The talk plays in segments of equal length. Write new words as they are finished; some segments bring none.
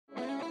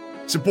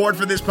Support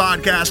for this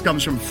podcast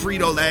comes from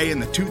Frito-Lay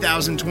and the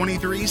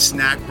 2023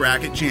 Snack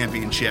Bracket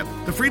Championship.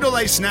 The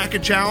Frito-Lay Snack-A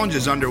Challenge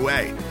is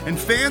underway, and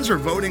fans are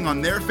voting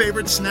on their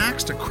favorite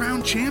snacks to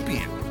crown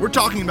champion. We're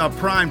talking about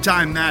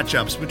prime-time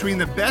matchups between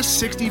the best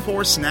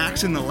 64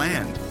 snacks in the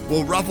land.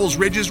 Will Ruffles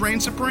Ridges reign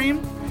supreme?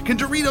 Can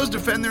Doritos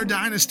defend their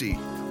dynasty?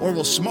 Or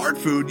will Smart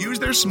Food use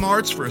their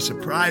smarts for a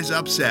surprise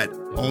upset?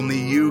 Only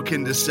you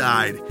can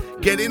decide.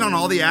 Get in on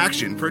all the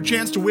action for a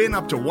chance to win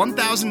up to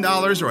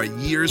 $1,000 or a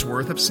year's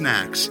worth of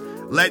snacks.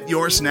 Let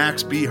your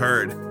snacks be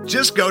heard.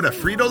 Just go to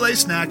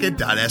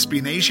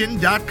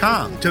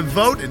fritolaysnacket.sbnation.com to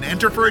vote and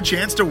enter for a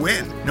chance to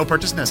win. No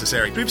purchase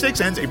necessary.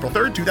 Sweepstakes ends April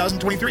 3rd,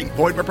 2023.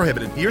 Void where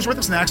prohibited. Year's worth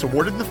of snacks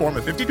awarded in the form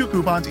of 52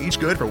 coupons, each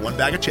good for one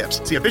bag of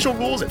chips. See official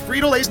rules at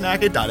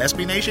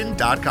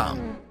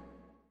fritolaysnacket.sbnation.com.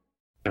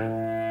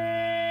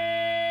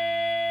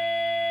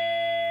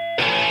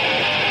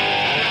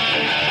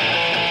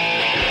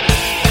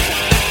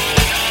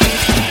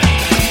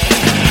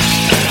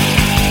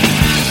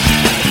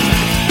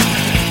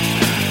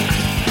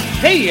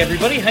 Hey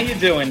everybody, how you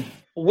doing?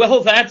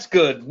 Well, that's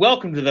good.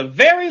 Welcome to the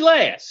very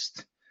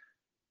last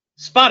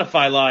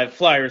Spotify Live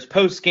Flyers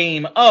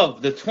post-game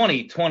of the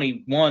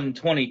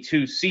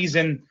 2021-22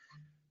 season.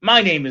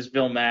 My name is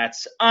Bill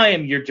Matz. I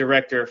am your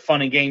director of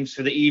fun and games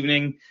for the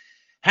evening.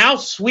 How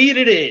sweet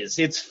it is.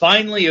 It's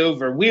finally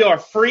over. We are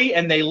free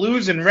and they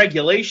lose in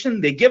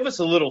regulation. They give us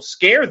a little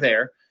scare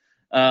there.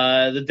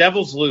 The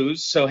Devils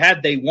lose, so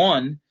had they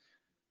won,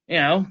 you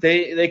know,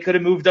 they could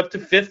have moved up to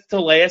fifth to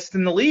last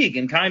in the league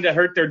and kind of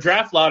hurt their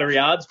draft lottery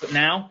odds. But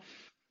now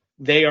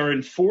they are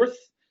in fourth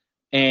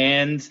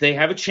and they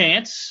have a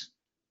chance.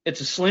 It's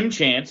a slim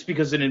chance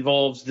because it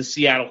involves the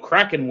Seattle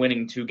Kraken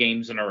winning 2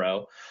 games in a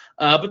row.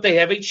 But they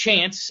have a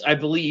chance, I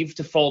believe,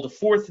 to fall to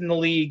fourth in the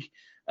league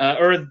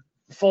or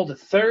fall to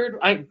third.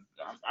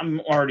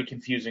 I'm already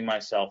confusing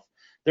myself.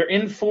 They're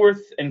in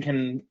fourth and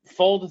can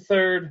fall to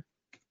third.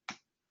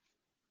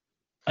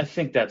 I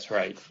think that's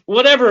right.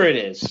 Whatever it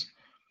is.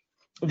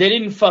 They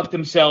didn't fuck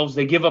themselves.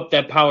 They give up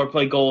that power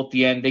play goal at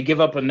the end. They give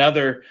up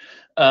another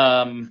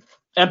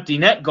empty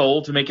net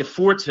goal to make it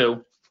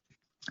 4-2.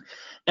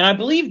 And I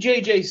believe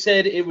JJ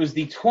said it was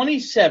the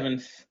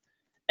 27th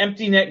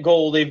empty net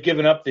goal they've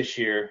given up this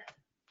year.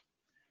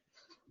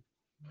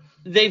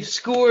 They've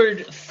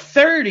scored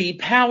 30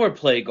 power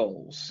play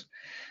goals.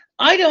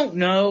 I don't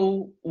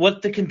know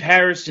what the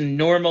comparison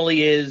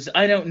normally is.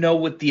 I don't know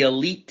what the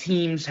elite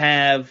teams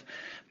have.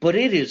 But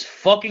it is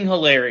fucking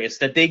hilarious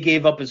that they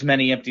gave up as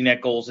many empty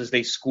net goals as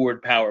they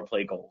scored power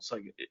play goals.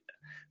 Like,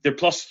 they're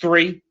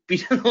 +3.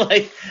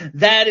 Like,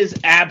 that is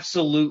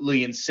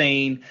absolutely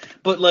insane.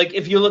 But, like,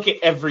 if you look at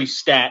every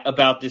stat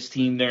about this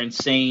team, they're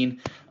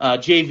insane.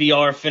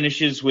 JVR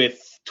finishes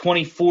with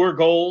 24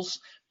 goals.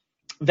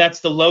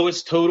 That's the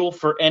lowest total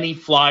for any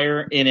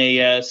Flyer in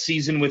a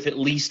season with at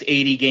least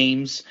 80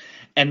 games.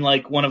 And,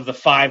 like, one of the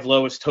 5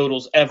 lowest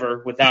totals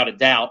ever, without a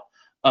doubt.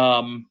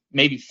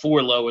 Maybe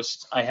 4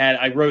 lowest.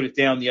 I wrote it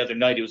down the other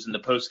night. It was in the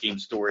post-game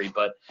story,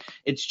 but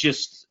it's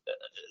just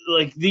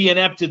like the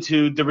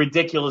ineptitude, the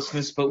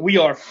ridiculousness, but we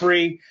are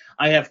free.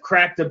 I have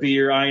cracked a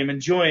beer. I am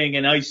enjoying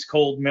an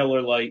ice-cold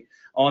Miller Lite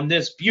on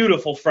this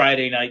beautiful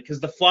Friday night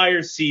because the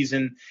Flyers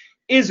season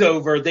is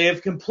over. They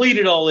have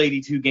completed all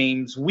 82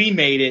 games. We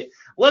made it.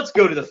 Let's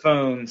go to the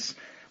phones.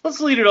 Let's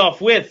lead it off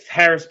with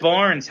Harris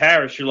Barnes.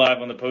 Harris, you're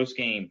live on the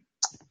post-game.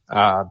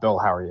 Bill,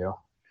 how are you?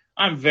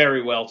 I'm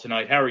very well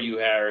tonight. How are you,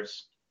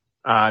 Harris?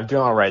 I'm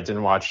doing all right.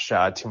 Didn't watch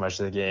too much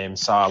of the game.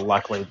 Saw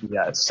luckily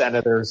the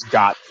Senators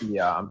got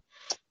the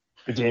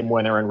game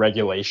winner in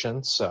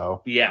regulation,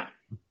 so yeah,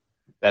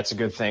 that's a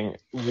good thing.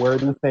 Where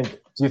do you think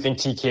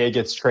TK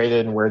gets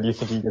traded, and where do you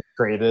think he gets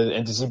traded?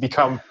 And does he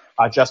become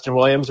Justin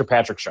Williams or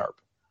Patrick Sharp?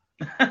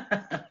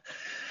 I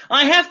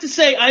have to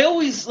say, I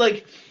always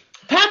like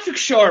Patrick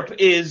Sharp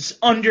is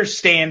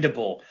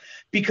understandable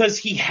because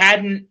he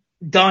hadn't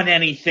done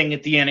anything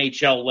at the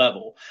NHL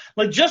level.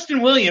 Like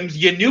Justin Williams,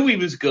 you knew he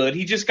was good.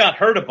 He just got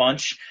hurt a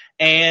bunch,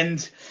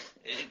 and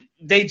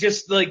they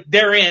just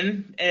they're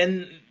in.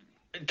 And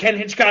Ken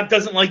Hitchcock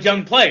doesn't like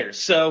young players,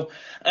 so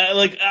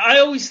I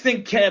always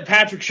think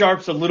Patrick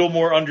Sharp's a little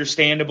more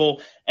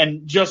understandable,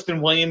 and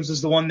Justin Williams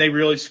is the one they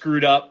really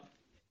screwed up.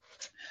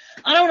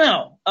 I don't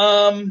know.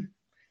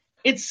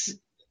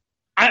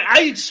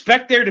 I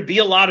expect there to be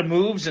a lot of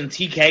moves, and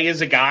TK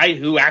is a guy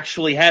who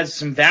actually has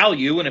some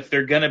value, and if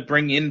they're going to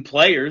bring in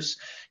players,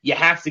 you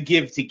have to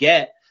give to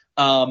get.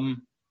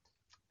 I'm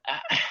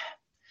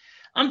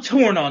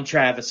torn on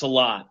Travis a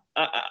lot.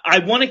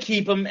 I want to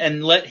keep him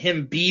and let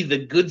him be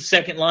the good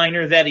second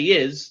liner that he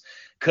is,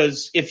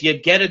 because if you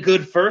get a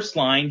good first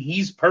line,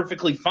 he's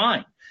perfectly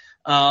fine.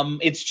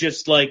 It's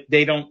just like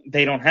they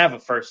don't have a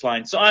first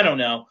line, so I don't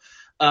know.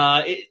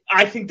 I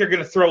think they're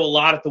going to throw a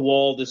lot at the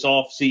wall this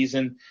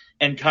offseason,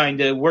 and kind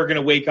of we're going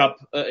to wake up,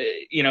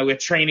 at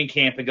training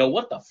camp and go,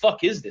 what the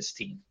fuck is this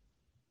team?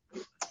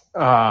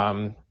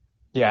 Yeah,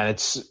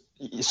 it's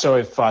so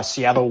if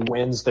Seattle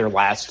wins their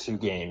last 2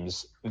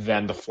 games,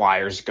 then the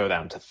Flyers go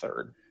down to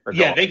third.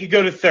 Yeah, they could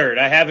go to third.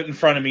 I have it in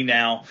front of me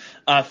now.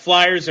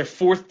 Flyers are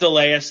fourth to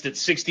last at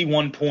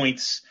 61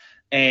 points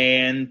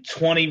and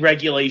 20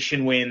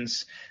 regulation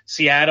wins.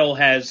 Seattle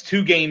has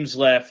 2 games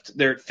left.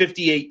 They're at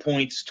 58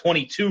 points,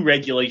 22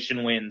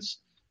 regulation wins.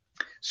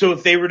 So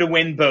if they were to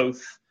win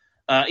both,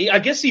 I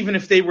guess even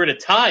if they were to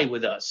tie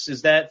with us,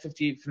 is that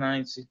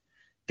 59?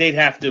 They'd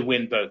have to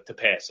win both to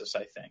pass us,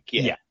 I think.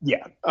 Yeah.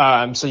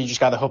 So you just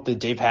got to hope that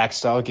Dave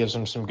Haxtell gives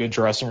them some good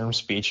dressing room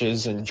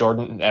speeches, and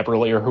Jordan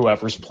Eberle or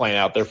whoever's playing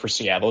out there for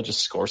Seattle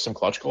just scores some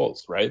clutch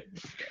goals, right?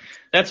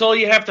 That's all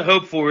you have to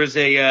hope for is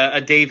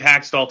a Dave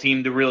Haxtell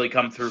team to really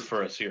come through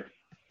for us here.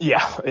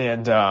 Yeah,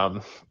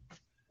 and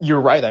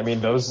you're right. I mean,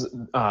 those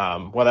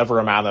whatever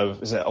amount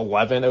of, is it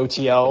 11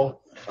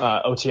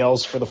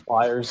 OTLs for the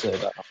Flyers?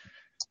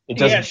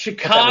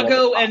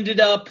 Chicago ended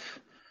up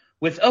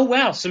with,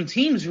 some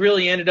teams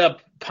really ended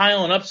up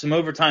piling up some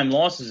overtime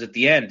losses at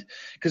the end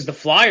because the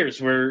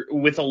Flyers were,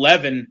 with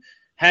 11,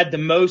 had the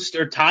most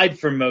or tied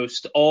for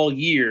most all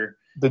year.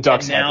 The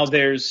Ducks. And now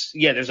there's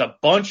a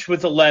bunch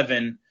with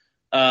 11.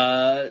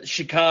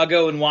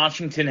 Chicago and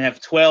Washington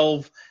have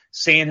 12,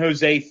 San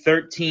Jose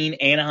 13,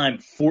 Anaheim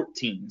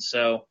 14.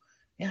 So,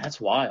 yeah, that's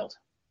wild.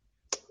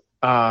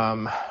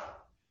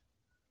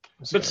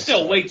 But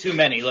still, way too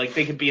many. Like,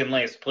 they could be in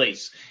last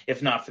place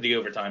if not for the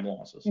overtime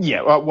losses.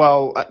 Yeah,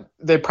 well,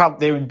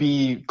 they would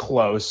be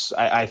close.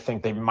 I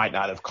think they might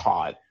not have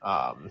caught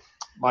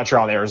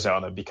Montreal and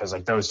Arizona because,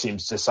 like, those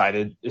teams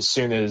decided as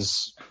soon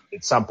as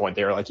at some point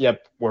they were like,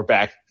 yep, we're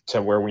back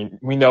to where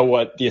we know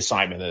what the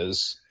assignment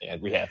is,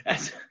 and we have.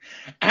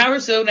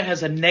 Arizona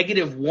has a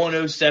negative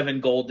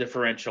 107 goal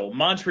differential.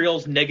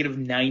 Montreal's negative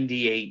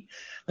 98.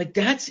 Like,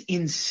 that's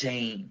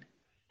insane.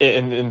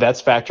 And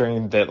that's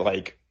factoring that,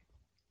 like,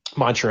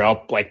 Montreal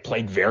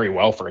played very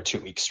well for a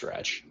 2-week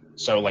stretch,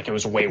 so like it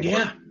was way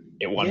worse.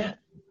 It won. Yeah.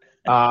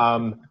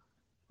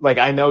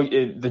 I know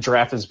the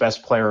draft is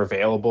best player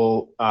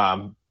available,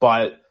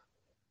 but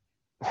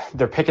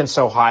they're picking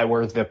so high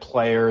where the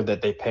player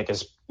that they pick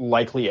is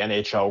likely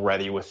NHL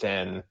ready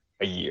within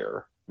a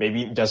year.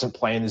 Maybe he doesn't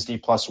play in his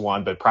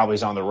D+1, but probably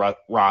is on the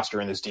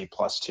roster in his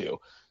D+2.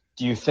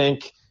 Do you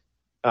think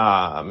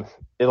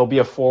it'll be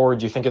a forward?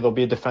 Do you think it'll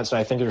be a defenseman?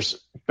 I think there's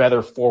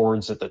better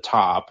forwards at the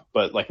top,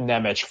 but like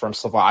Nemec from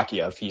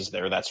Slovakia, if he's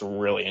there, that's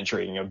really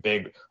intriguing, a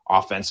big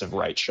offensive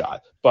right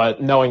shot.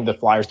 But knowing the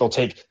Flyers, they'll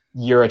take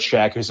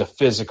Juracek, who's a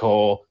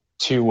physical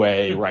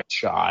two-way right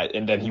shot,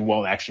 and then he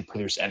won't actually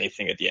produce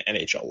anything at the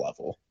NHL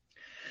level.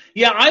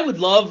 Yeah, I would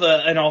love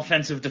an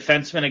offensive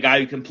defenseman, a guy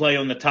who can play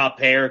on the top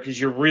pair, because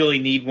you really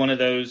need one of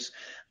those.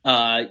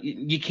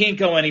 You can't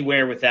go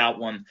anywhere without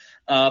one.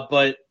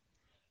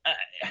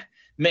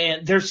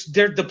 Man,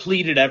 they're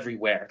depleted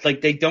everywhere.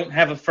 Like, they don't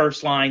have a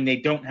first line. They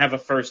don't have a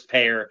first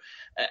pair.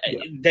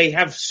 They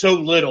have so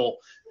little.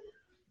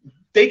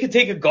 They could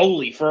take a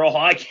goalie for all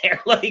I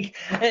care. Like,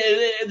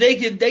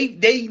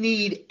 they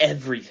need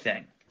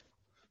everything.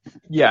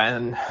 Yeah,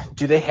 and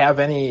do they have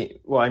any?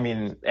 Well, I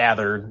mean,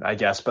 Adler, I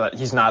guess, but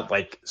he's not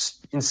like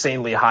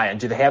insanely high. And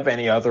do they have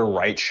any other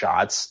right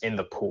shots in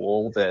the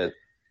pool that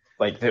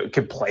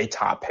could play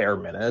top pair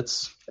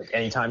minutes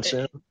anytime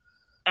soon?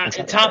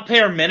 Top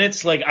pair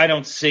minutes, I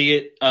don't see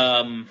it.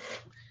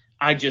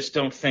 I just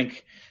don't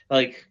think,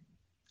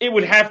 it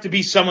would have to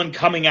be someone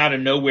coming out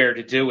of nowhere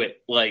to do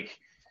it.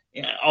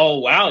 Oh,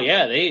 wow,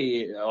 yeah,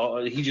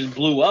 he just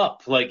blew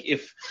up.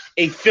 If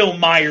a Phil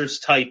Myers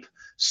type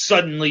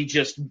suddenly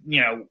just,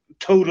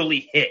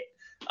 totally hit.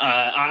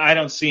 I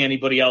don't see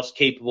anybody else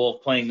capable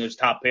of playing those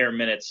top pair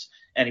minutes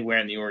anywhere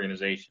in the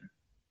organization.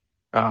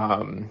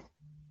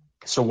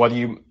 So what do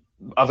you,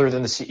 other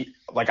than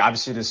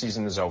obviously the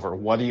season is over,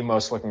 what are you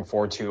most looking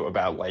forward to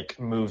about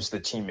moves the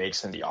team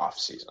makes in the off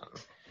season?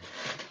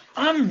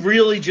 I'm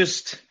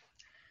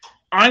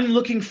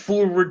looking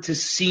forward to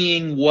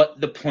seeing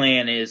what the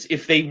plan is.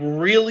 If they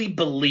really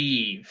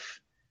believe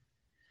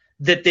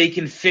that they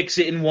can fix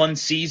it in one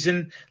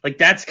season,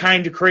 that's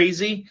kind of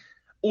crazy.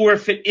 Or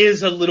if it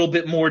is a little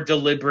bit more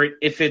deliberate,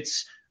 if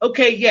it's,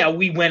 okay, yeah,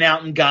 we went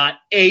out and got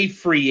a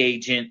free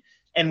agent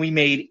and we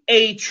made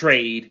a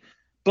trade,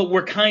 but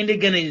we're kind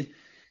of going to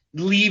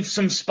leave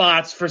some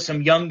spots for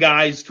some young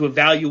guys to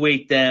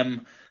evaluate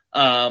them,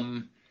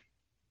 and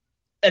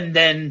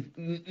then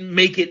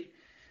make it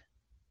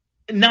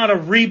not a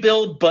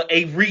rebuild, but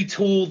a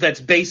retool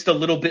that's based a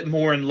little bit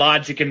more in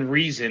logic and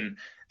reason.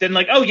 Then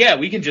oh yeah,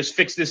 we can just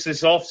fix this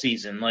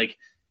offseason.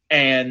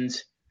 And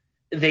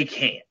they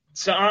can't.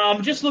 So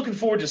I'm just looking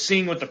forward to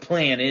seeing what the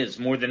plan is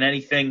more than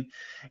anything.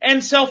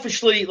 And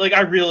selfishly,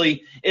 I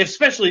really,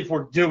 especially if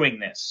we're doing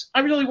this,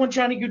 I really want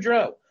Johnny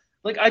Gaudreau.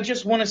 I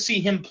just want to see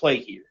him play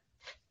here.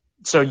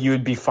 So you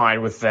would be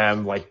fine with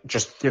them,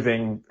 just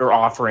giving or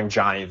offering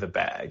Johnny the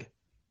bag?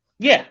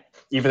 Yeah.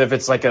 Even if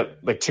it's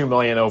 $2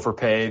 million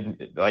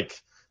overpaid,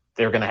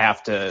 they're going to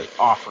have to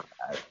offer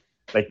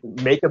that.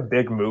 Make a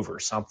big move or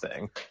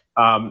something.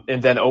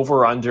 And then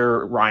over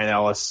under Ryan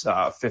Ellis,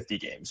 50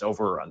 games,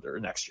 over or under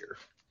next year.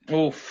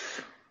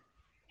 Oof.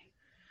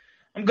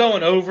 I'm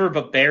going over,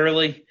 but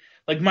barely.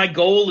 Like, my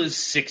goal is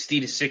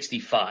 60 to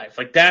 65.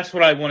 Like, that's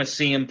what I want to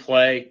see him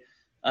play.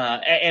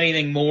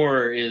 Anything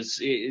more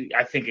is,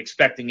 I think,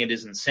 expecting it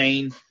is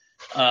insane.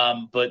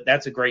 But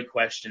that's a great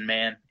question,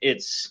 man.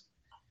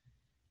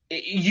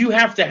 You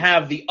have to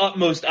have the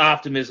utmost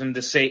optimism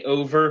to say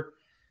over,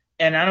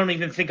 and I don't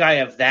even think I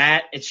have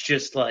that. It's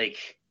just like,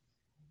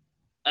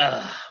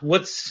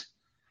 what's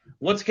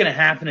going to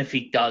happen if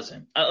he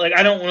doesn't?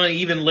 I don't want to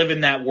even live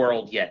in that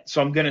world yet,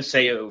 so I'm going to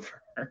say over.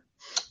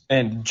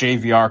 And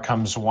JVR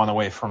comes one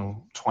away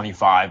from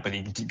 25, but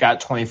he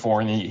got 24,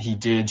 and he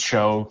did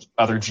show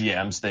other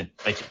GMs that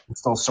they can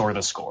still sort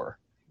of score.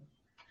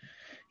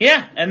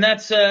 Yeah, and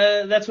that's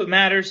what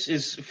matters,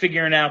 is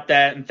figuring out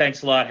that. And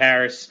thanks a lot,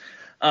 Harris.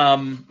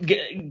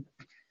 Getting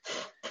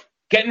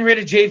rid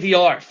of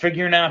JVR,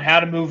 figuring out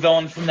how to move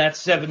on from that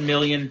 $7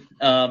 million.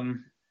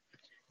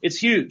 It's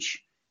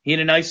huge. He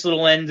had a nice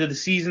little end of the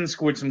season,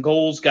 scored some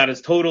goals, got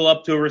his total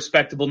up to a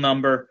respectable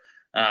number,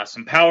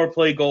 some power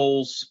play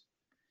goals,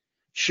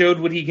 showed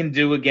what he can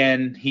do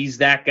again. He's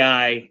that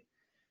guy.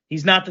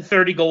 He's not the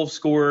 30-goal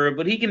scorer,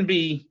 but he can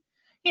be,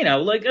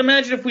 like,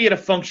 imagine if we had a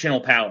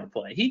functional power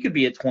play. He could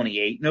be at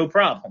 28, no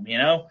problem,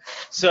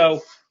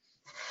 So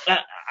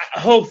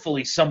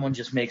hopefully someone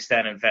just makes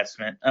that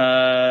investment.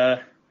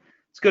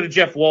 Let's go to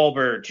Jeff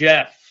Wahlberg.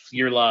 Jeff,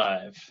 you're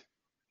live.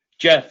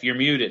 Jeff, you're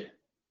muted.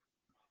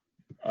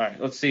 All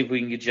right, let's see if we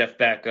can get Jeff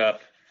back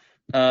up.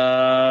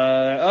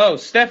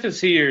 Steph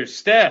is here.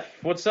 Steph,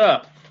 what's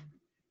up?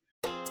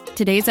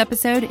 Today's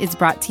episode is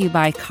brought to you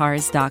by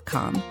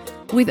Cars.com.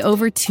 With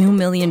over 2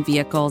 million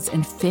vehicles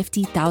and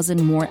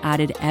 50,000 more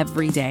added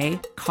every day,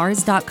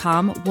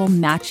 Cars.com will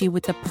match you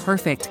with the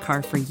perfect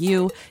car for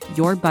you,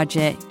 your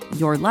budget,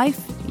 your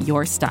life,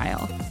 your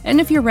style. And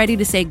if you're ready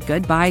to say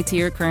goodbye to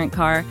your current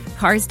car,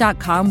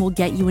 Cars.com will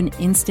get you an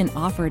instant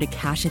offer to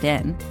cash it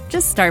in.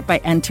 Just start by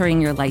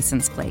entering your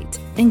license plate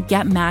and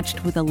get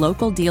matched with a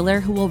local dealer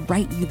who will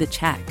write you the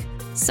check.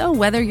 So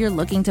whether you're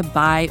looking to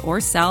buy or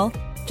sell,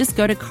 just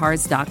go to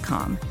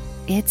Cars.com.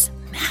 It's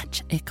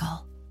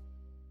magical.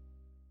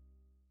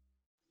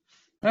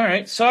 All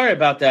right. Sorry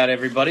about that,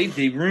 everybody.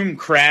 The room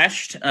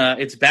crashed.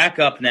 It's back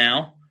up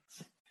now.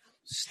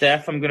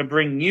 Steph, I'm going to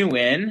bring you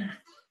in.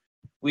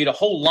 We had a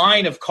whole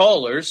line of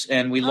callers,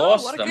 and we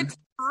lost them.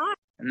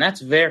 And that's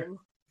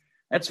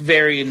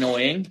very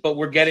annoying. But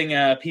we're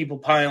getting people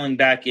piling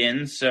back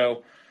in,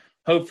 so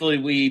hopefully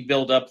we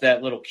build up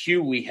that little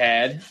queue we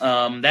had.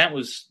 That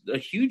was a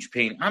huge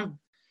pain.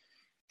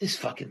 This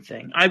fucking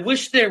thing. I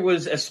wish there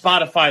was a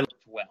Spotify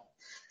looked well,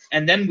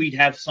 and then we'd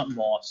have something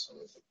awesome.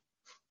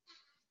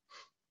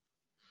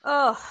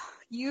 Oh,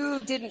 you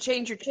didn't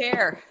change your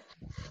chair.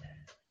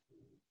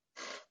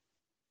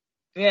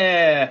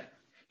 Yeah,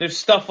 there's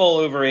stuff all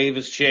over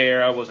Ava's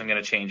chair. I wasn't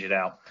going to change it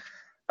out.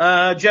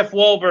 Jeff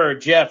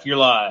Wahlberg. Jeff, you're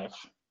live.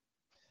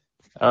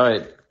 All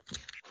right.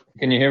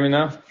 Can you hear me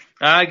now?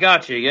 I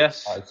got you,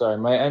 yes. All right, sorry.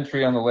 My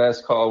entry on the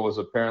last call was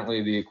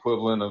apparently the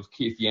equivalent of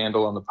Keith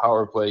Yandel on the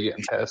power play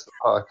getting past the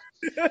puck.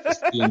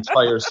 The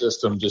entire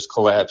system just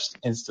collapsed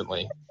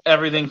instantly.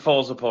 Everything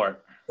falls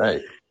apart.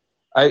 Right.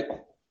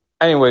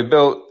 Anyway,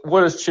 Bill,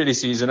 what is shitty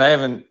season? I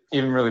haven't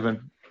even really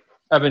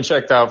I've been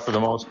checked out for the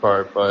most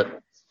part,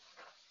 but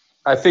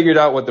I figured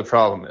out what the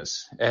problem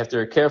is.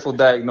 After a careful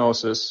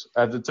diagnosis,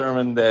 I've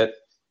determined that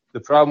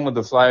the problem with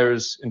the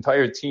Flyers'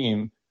 entire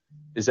team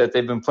is that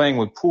they've been playing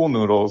with pool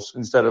noodles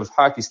instead of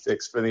hockey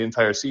sticks for the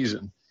entire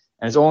season.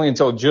 And it's only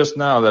until just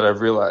now that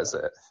I've realized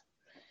that.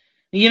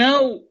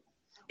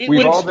 It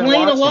would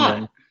explain a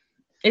lot.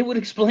 It would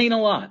explain a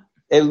lot.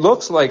 It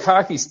looks like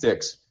hockey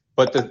sticks.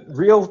 But the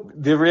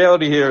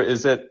reality here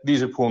is that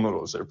these are pool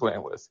noodles they're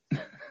playing with.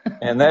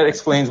 And that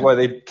explains why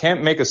they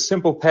can't make a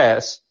simple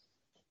pass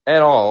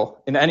at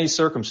all in any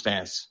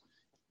circumstance.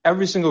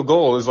 Every single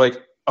goal is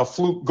like a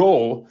fluke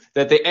goal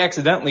that they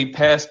accidentally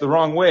passed the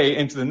wrong way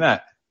into the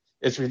net.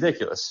 It's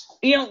ridiculous.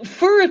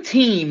 For a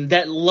team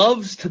that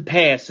loves to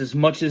pass as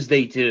much as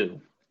they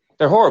do,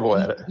 they're horrible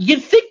at it.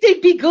 You'd think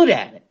they'd be good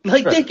at it.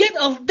 Like, right.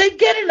 they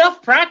get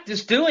enough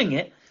practice doing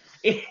it.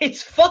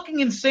 It's fucking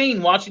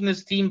insane watching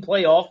this team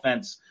play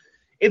offense.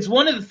 It's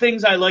one of the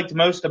things I liked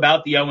most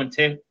about the Owen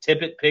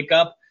Tippett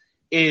pickup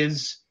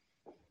is,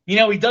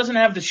 he doesn't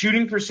have the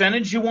shooting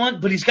percentage you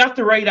want, but he's got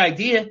the right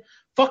idea.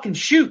 Fucking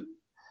shoot.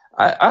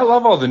 I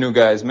love all the new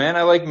guys, man.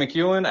 I like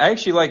McEwen. I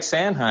actually like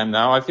Sanheim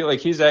now. I feel like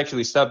he's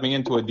actually stepping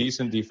into a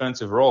decent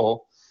defensive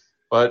role.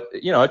 But,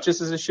 it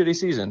just is a shitty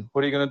season.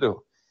 What are you going to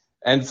do?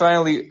 And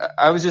finally,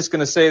 I was just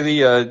going to say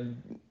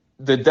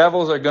the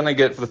Devils are going to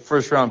get the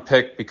first-round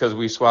pick because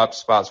we swapped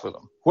spots with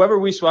them. Whoever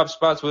we swap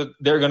spots with,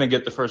 they're going to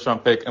get the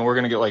first-round pick, and we're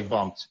going to get,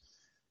 bumped.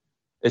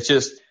 It's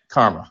just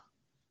karma.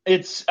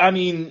 And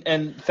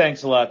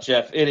thanks a lot,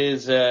 Jeff. It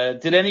is,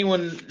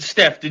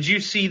 Steph, did you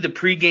see the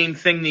pregame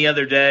thing the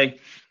other day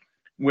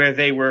where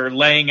they were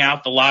laying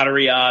out the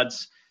lottery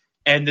odds,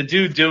 and the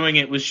dude doing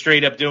it was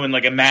straight up doing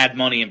like a Mad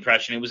Money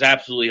impression? It was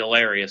absolutely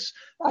hilarious.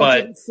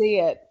 I didn't see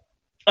it.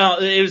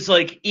 It was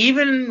like,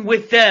 even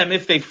with them,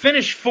 if they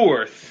finish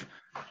fourth,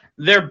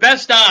 their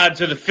best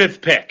odds are the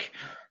fifth pick.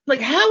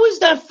 Like, how is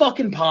that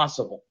fucking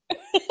possible?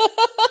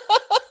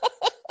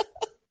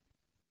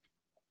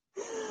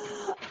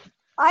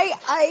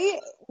 I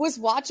was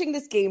watching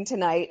this game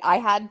tonight. I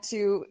had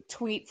to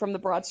tweet from the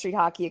Broad Street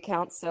Hockey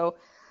account, so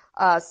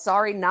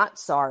sorry, not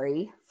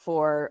sorry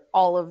for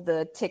all of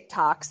the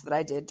TikToks that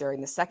I did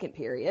during the second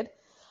period.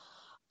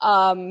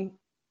 Where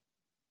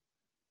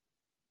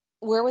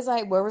was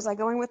I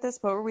going with this?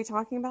 What were we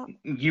talking about?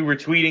 You were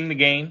tweeting the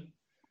game.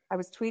 I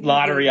was tweeting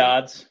Lottery the game.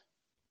 odds.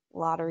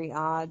 Lottery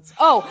odds.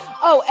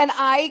 Oh, and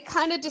I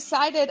kind of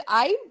decided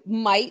I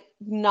might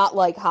not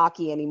like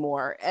hockey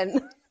anymore.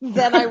 And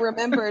then I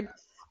remembered,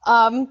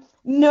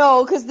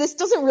 no, because this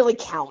doesn't really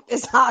count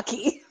as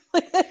hockey.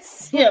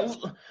 Yeah,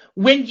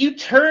 when you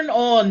turn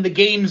on the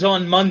games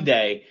on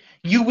Monday,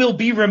 you will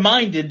be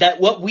reminded that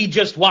what we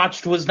just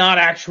watched was not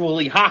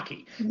actually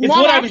hockey. It's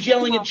what I was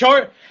yelling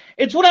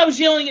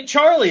at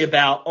Charlie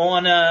about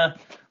on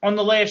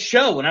the last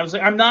show, and I was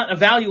like, I'm not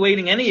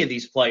evaluating any of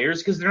these players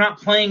because they're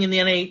not playing in the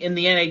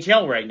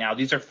NHL right now.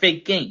 These are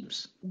fake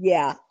games.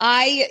 Yeah,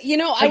 I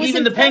was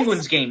even the impressed.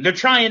 Penguins game. They're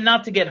trying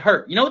not to get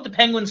hurt. You know what the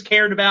Penguins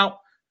cared about?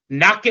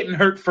 Not getting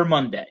hurt for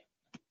Monday.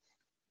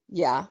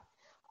 Yeah.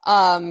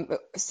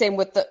 Same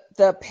with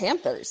the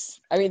Panthers.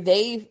 I mean,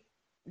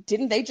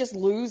 didn't they just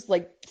lose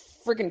like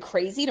friggin'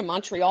 crazy to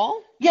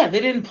Montreal? Yeah, they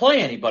didn't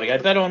play anybody. I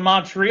bet on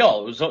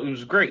Montreal. It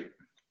was great.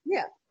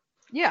 Yeah.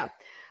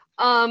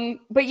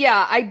 But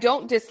yeah, I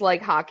don't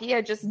dislike hockey.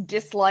 I just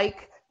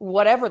dislike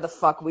whatever the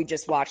fuck we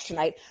just watched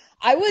tonight.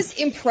 I was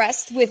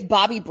impressed with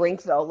Bobby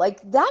Brink though. Like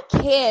that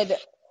kid,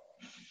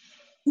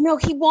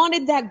 he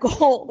wanted that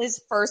goal,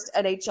 his first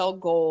NHL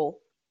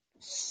goal,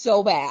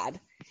 so bad.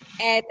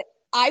 And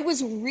I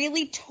was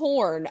really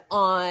torn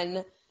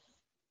on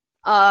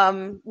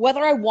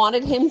whether I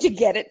wanted him to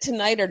get it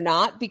tonight or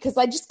not, because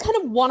I just kind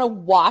of want to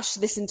wash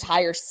this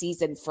entire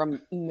season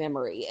from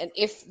memory. And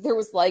if there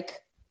was like,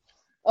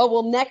 oh,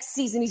 well, next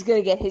season he's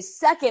going to get his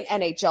second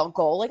NHL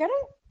goal, like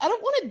I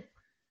don't want to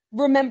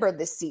remember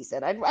this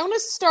season. I want to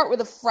start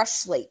with a fresh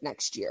slate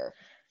next year.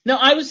 No,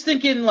 I was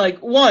thinking, like,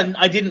 one,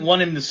 I didn't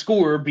want him to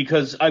score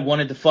because I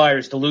wanted the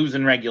Flyers to lose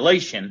in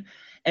regulation.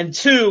 And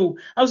two,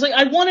 I was like,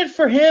 I wanted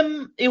for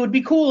him, it would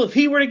be cool if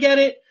he were to get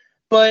it,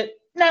 but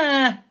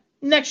nah,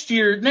 next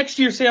year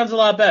sounds a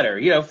lot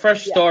better.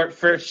 Fresh start,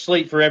 fresh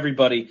slate for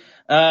everybody.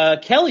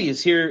 Kelly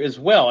is here as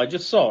well. I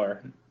just saw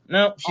her.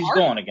 No, she's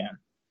gone again.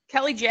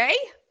 Kelly J?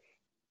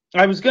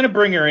 I was going to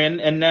bring her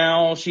in, and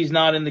now she's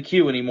not in the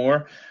queue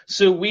anymore.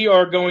 So we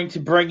are going to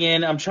bring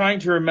in, I'm trying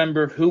to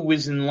remember who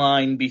was in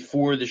line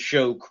before the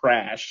show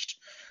crashed.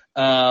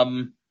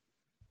 Let's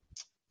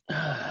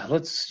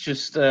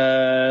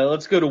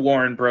go to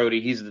Warren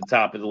Brody. He's at the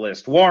top of the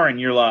list. Warren,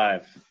 you're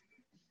live.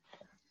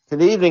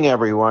 Good evening,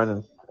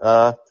 everyone.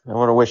 I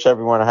want to wish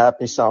everyone a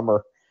happy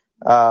summer.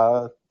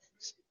 The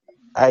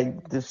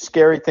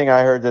scary thing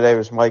I heard today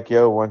was Mike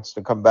Yeo wants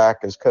to come back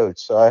as coach.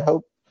 So I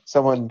hope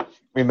someone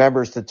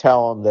remembers to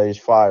tell him that he's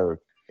fired.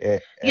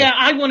 Yeah,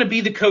 I want to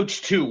be the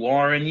coach too,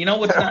 Warren. It's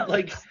not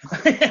like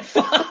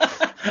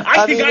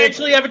I think I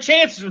actually have a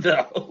chance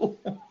though.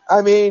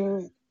 I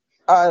mean,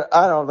 I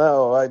don't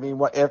know. I mean,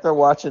 after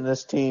watching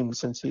this team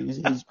since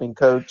he's been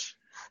coach,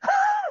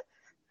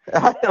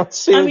 I don't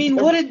see. I mean,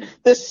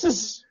 this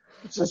is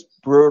just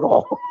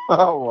brutal.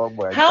 Oh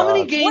my God! How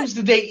many games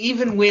did they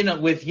even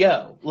win with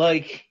Yo?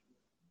 Like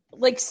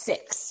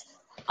 6.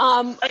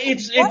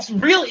 It's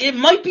real. It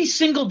might be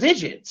single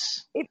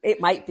digits. It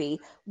might be.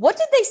 What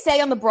did they say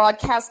on the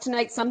broadcast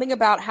tonight? Something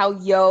about how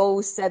Yo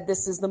said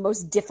this is the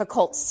most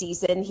difficult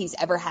season he's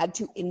ever had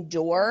to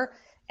endure.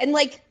 And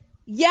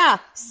yeah,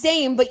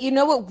 same. But you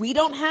know what we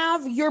don't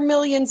have? Your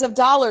millions of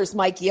dollars,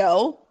 Mike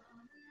Yo.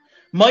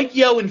 Mike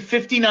Yo in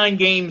 59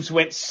 games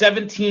went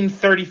 17,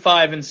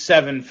 35, and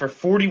 7 for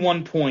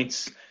 41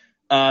 points.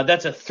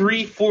 That's a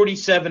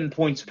 347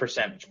 points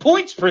percentage.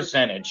 Points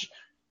percentage.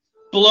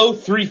 Below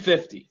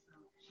 350.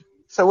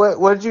 So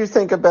what did you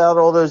think about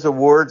all those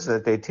awards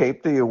that they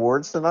taped the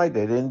awards tonight?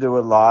 They didn't do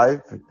it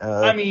live.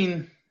 I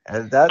mean,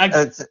 and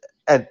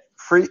at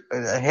free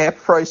half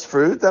price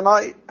food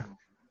tonight.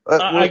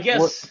 I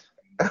guess.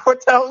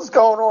 What the hell is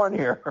going on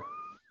here?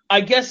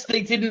 I guess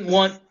they didn't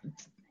want.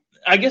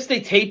 I guess they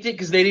taped it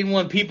because they didn't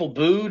want people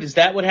booed. Is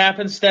that what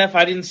happened, Steph?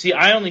 I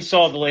only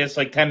saw the last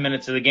 10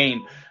 minutes of the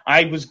game.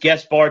 I was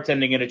guest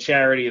bartending at a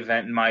charity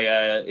event in my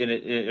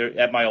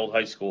at my old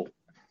high school.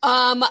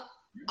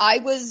 I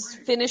was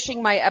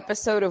finishing my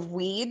episode of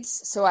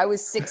Weeds, so I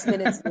was 6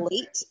 minutes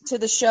late to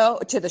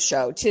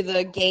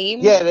the game.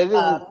 Yeah,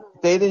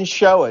 they didn't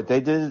show it. They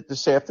did it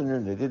this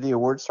afternoon. They did the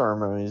award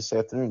ceremony this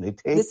afternoon. They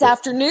taped this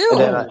afternoon.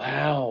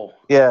 Wow.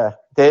 Yeah,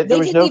 there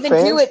was didn't no even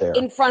fans do it there.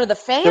 in front of the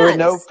fans. There were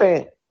no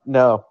fans.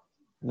 No.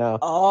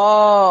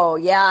 Oh,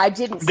 yeah, I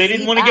didn't. They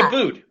didn't want to get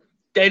booed.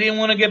 They didn't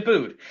want to get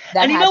booed.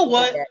 That and you know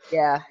what?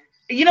 Yeah.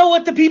 You know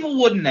what? The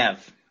people wouldn't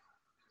have.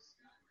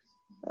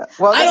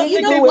 Well, I don't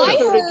think they went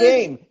through the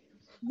game.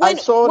 I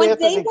saw it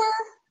after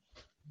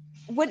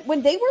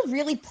when they were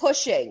really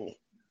pushing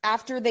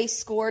after they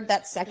scored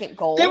that second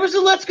goal. There was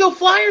a "Let's Go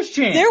Flyers"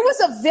 chant. There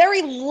was a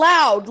very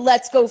loud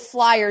 "Let's Go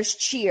Flyers"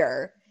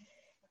 cheer,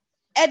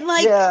 and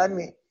yeah, I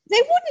mean,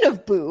 They wouldn't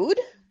have booed.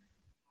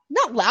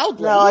 Not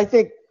loudly. No, I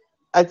think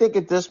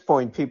at this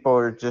point people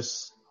are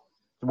just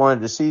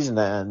wanted the season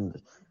to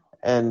end.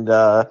 And,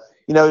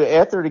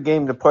 after the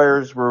game, the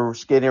players were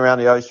skating around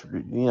the ice,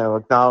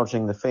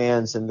 acknowledging the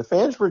fans, and the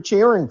fans were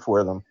cheering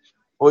for them,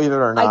 believe it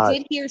or not. I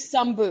did hear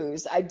some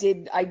boos. I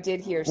did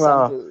hear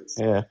some boos.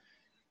 Yeah.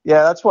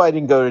 Yeah, that's why I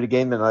didn't go to the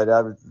game tonight.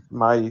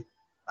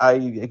 I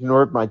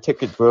ignored my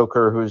ticket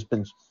broker who's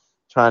been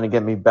trying to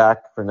get me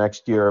back for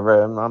next year.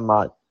 I'm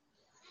not.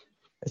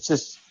 It's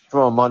just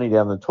throwing money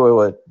down the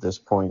toilet at this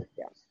point.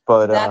 Yeah.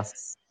 But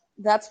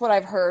that's what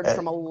I've heard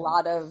from a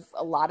lot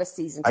of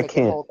season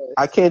ticket holders.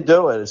 I can't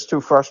do it. It's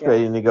too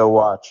frustrating to go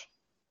watch.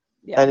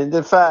 Yeah. And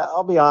in fact,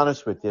 I'll be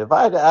honest with you. If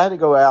I had to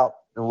go out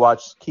and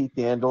watch Keith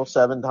Yandel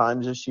 7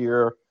 times this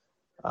year,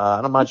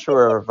 and I'm not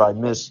sure if I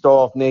missed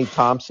all of Nate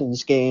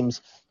Thompson's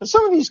games. But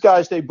some of these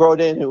guys they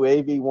brought in who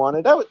AV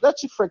wanted,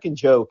 that's a freaking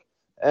joke.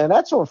 And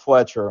that's on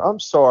Fletcher. I'm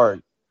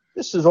sorry.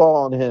 This is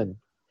all on him.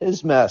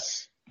 His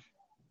mess.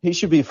 He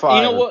should be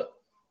fired.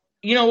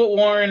 You know what,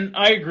 Warren?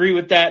 I agree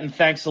with that, and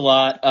thanks a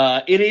lot.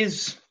 It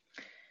is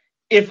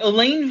 – if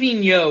Alain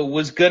Vigneault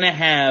was going to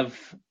have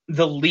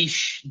the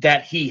leash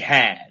that he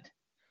had,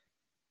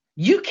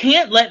 you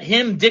can't let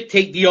him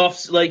dictate the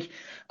off – like,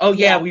 oh,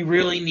 yeah, we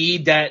really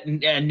need that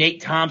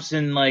Nate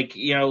Thompson,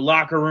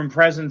 locker room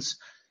presence.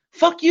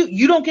 Fuck you.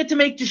 You don't get to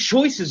make the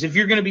choices if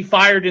you're going to be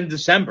fired in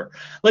December.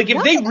 Like,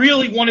 if they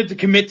really wanted to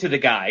commit to the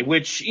guy,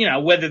 which,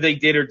 whether they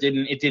did or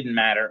didn't, it didn't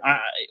matter.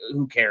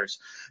 Who cares?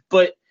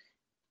 But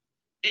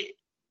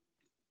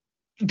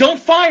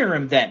don't fire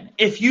him then.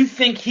 If you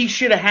think he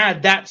should have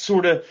had that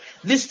sort of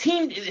 – this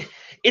team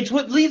 – it's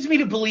what leads me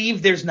to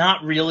believe there's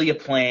not really a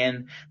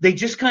plan. They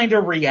just kind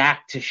of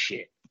react to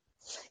shit.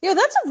 Yeah,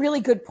 that's a really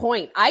good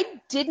point. I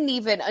didn't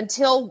even –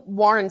 until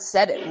Warren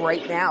said it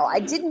right now, I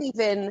didn't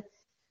even –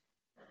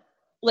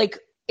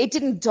 it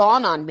didn't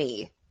dawn on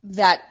me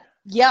that,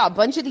 a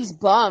bunch of these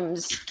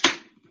bums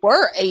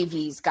were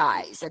AV's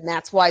guys, and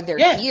that's why they're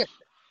here.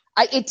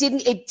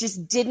 It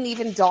just didn't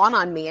even dawn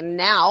on me. And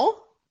now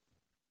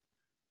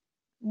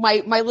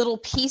my little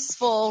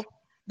peaceful,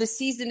 the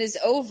season is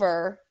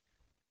over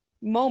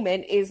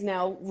moment is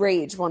now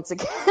rage once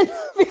again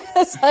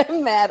because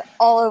I'm mad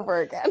all over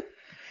again.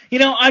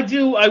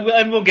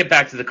 I will get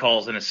back to the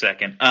calls in a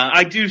second.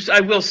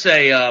 I will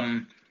say,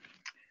 I'm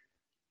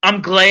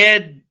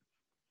glad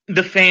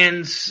the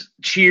fans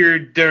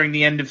cheered during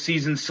the end of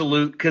season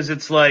salute, because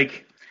it's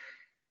like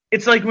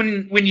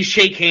when you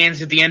shake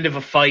hands at the end of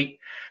a fight.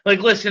 Like,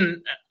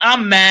 listen,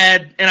 I'm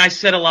mad and I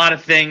said a lot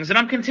of things, and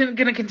I'm going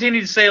to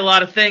continue to say a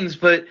lot of things,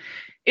 but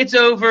it's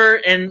over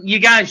and you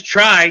guys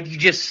tried. You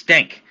just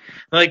stink.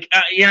 Yeah,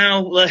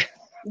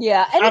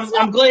 and it's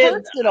not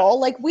personal.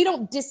 Like, we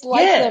don't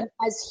dislike them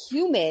as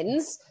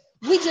humans.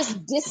 We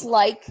just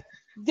dislike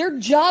their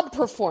job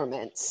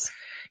performance.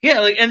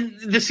 Yeah, and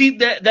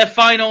that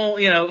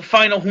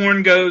final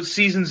horn goes,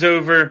 season's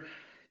over.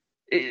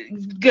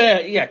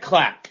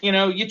 Clap.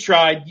 You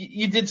tried.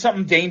 You did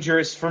something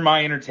dangerous for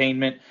my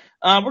entertainment.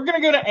 We're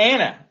gonna go to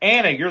Anna.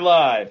 Anna, you're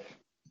live.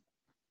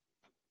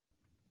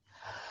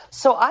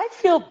 So I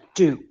feel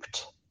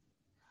duped.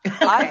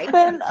 I've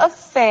been a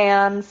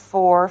fan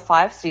for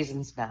 5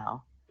 seasons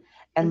now,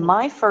 and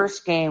my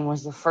first game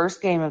was the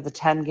first game of the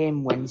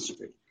 10-game win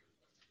streak.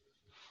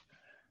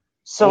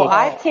 So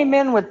I came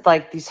in with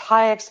these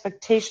high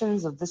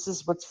expectations of this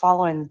is what's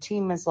following the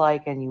team is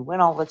like, and you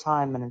win all the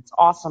time, and it's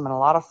awesome and a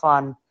lot of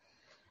fun.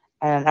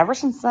 And ever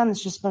since then,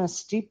 it's just been a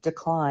steep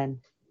decline.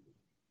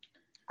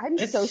 I'm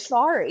so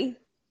sorry.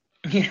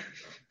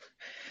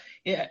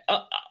 Yeah.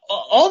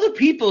 All the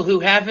people who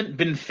haven't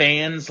been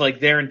fans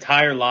their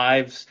entire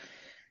lives,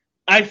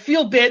 I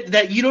feel bad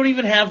that you don't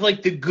even have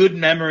the good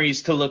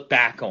memories to look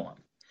back on.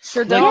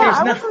 Sure don't.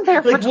 I wasn't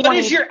there for 20, what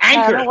is your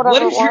anchor?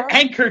 What is your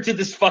anchor to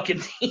this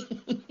fucking team?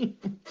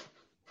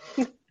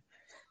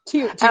 Do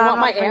you want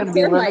my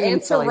answer? My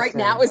answer right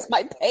now is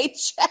my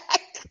paycheck.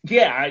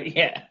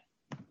 Yeah.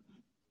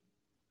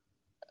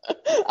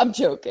 I'm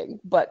joking,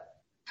 but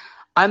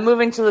I'm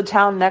moving to the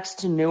town next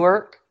to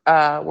Newark,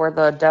 where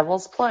the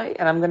Devils play,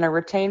 and I'm going to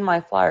retain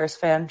my Flyers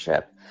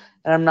fanship.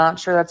 And I'm not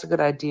sure that's a good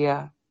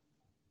idea.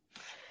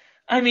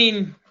 I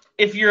mean,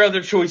 if your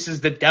other choice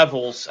is the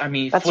Devils,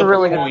 that's a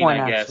really good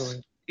point, I guess.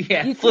 Actually.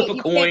 Yeah, you flip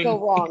a coin. You can't go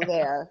wrong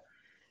there.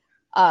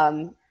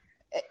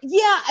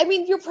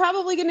 You're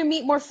probably going to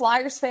meet more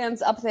Flyers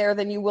fans up there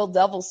than you will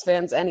Devils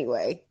fans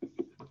anyway.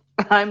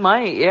 I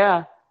might,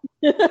 yeah.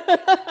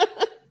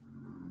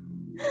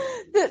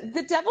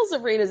 The Devils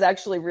Arena is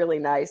actually really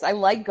nice. I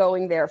like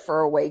going there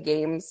for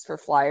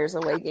Flyers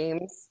away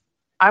games.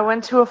 I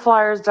went to a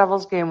Flyers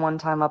Devils game one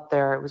time up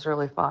there. It was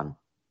really fun.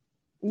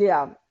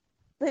 Yeah.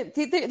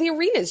 The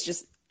arena is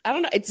just, I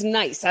don't know, it's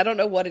nice. I don't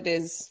know what it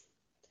is.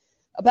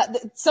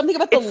 Something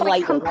about the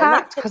lighting. It's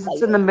compact because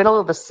it's in the middle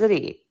of the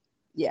city.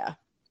 Yeah.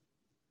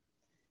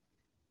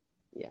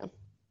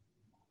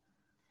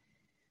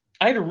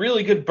 I had a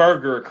really good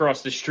burger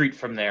across the street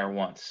from there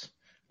once.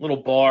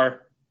 Little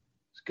bar.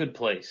 It's a good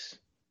place.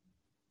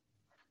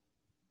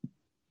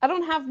 I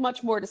don't have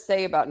much more to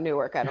say about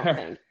Newark, I don't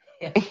think.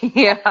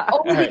 Yeah.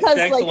 All Only right, because,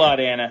 thanks a lot,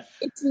 Anna.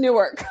 it's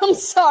Newark. I'm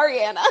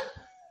sorry, Anna.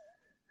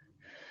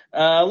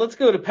 Let's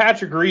go to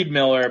Patrick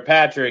Reedmiller.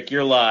 Patrick,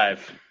 you're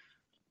live.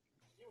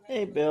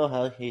 Hey,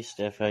 Bill. Hey,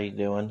 Steph. How you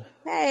doing?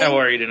 Hey. How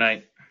are you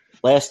tonight?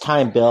 Last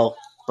time, Bill,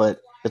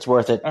 but it's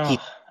worth it. Oh,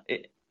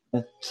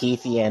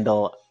 Keith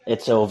Yandel,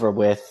 it's over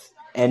with.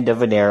 End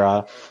of an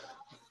era.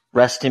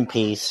 Rest in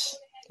peace.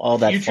 All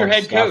that future fun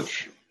head stuff.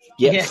 coach.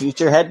 Yep, Yeah.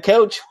 future head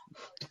coach.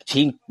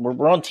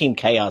 We're on Team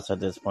Chaos at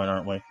this point,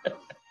 aren't we?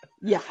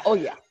 Yeah. Oh,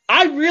 yeah.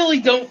 I really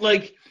don't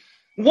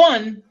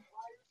one,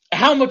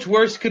 how much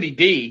worse could he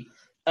be?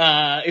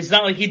 It's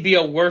not like he'd be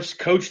a worse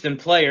coach than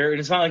player, and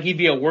it's not like he'd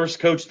be a worse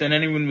coach than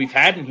anyone we've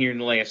had in here in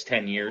the last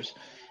 10 years.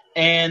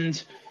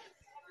 And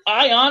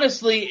I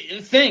honestly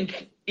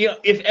think, if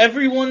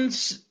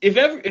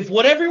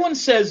what everyone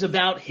says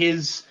about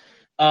his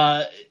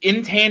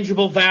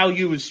intangible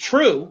value is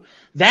true,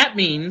 that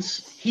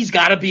means he's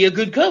got to be a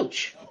good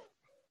coach.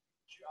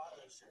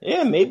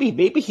 Yeah, maybe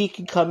he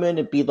can come in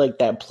and be like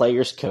that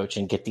players coach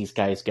and get these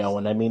guys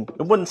going. I mean,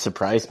 it wouldn't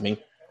surprise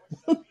me.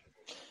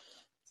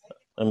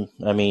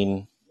 I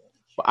mean,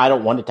 I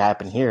don't want it to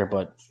happen here,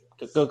 but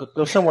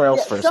go somewhere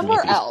else first.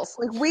 Somewhere maybe. else.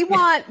 We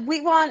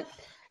want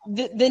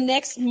the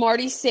next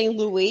Marty St.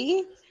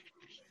 Louis,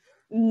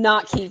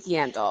 not Keith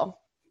Yandel.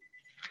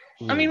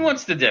 I mean,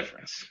 what's the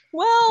difference?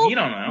 Well, You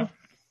don't know.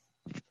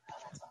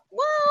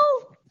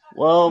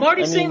 Well,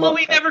 Marty St.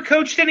 Louis never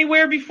coached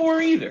anywhere before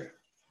either.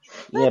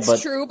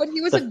 That's true, but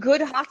he was a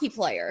good hockey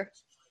player.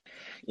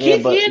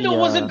 Keith Yandel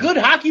was a good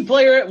hockey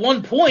player at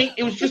one point.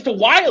 It was just a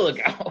while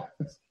ago.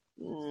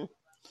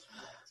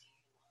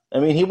 I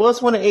mean, he was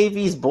one of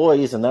AV's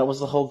boys, and that was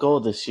the whole goal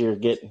this year,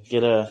 get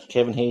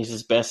Kevin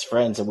Hayes' best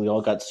friends, and we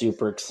all got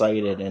super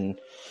excited, and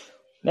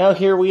now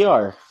here we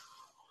are,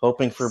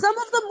 hoping for... Some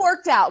of them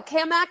worked out.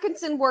 Cam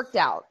Atkinson worked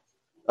out.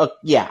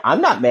 Yeah,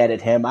 I'm not mad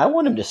at him. I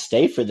want him to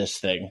stay for this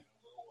thing.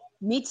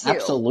 Me too.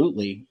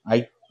 Absolutely.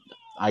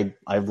 I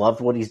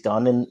loved what he's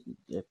done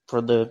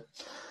for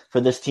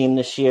this team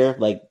this year.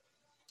 Like,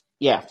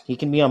 yeah, he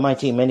can be on my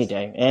team any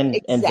day. And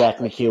Zach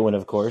McEwen,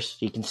 of course,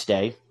 he can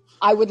stay.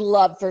 I would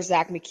love for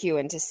Zach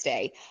McEwen to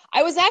stay.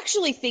 I was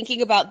actually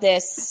thinking about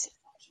this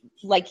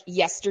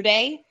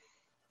yesterday.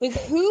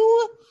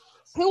 Who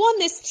on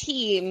this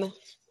team,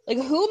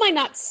 who am I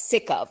not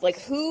sick of?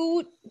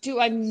 Who do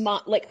I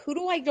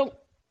don't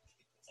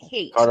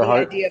hate Carter the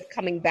Hart. idea of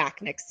coming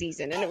back next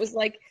season? And it was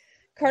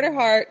Carter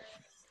Hart,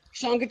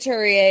 Sean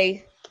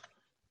Couturier,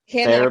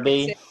 Cam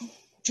Farabee.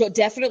 Atkinson,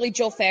 definitely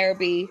Joel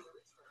Farabee,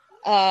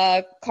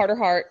 Carter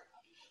Hart.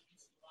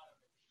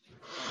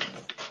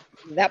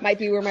 That might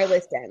be where my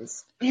list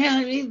ends. Yeah,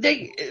 I mean,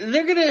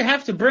 they're going to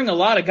have to bring a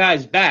lot of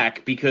guys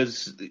back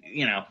because,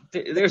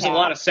 there's a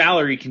lot of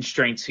salary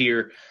constraints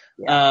here.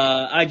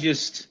 Yeah. I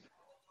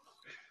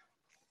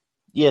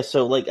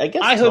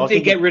hope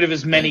they get rid of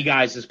as many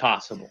guys as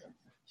possible.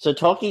 So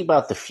talking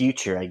about the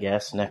future, I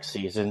guess, next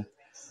season.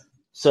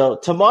 So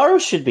tomorrow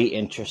should be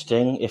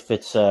interesting if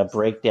it's a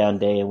breakdown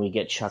day and we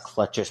get Chuck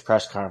Fletcher's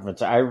press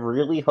conference. I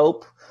really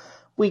hope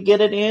we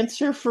get an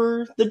answer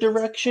for the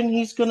direction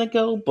he's going to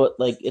go, but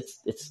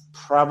it's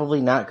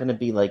probably not going to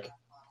be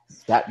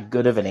that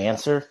good of an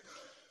answer.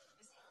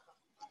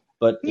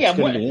 But it's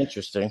going to be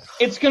interesting.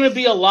 It's going to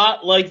be a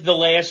lot like the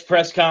last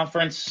press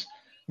conference.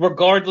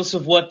 Regardless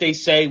of what they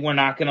say, we're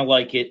not going to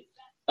like it.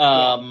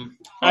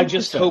 I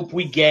just hope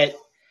we get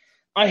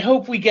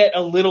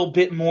a little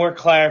bit more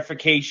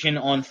clarification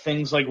on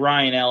things like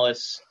Ryan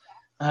Ellis,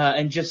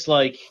 and just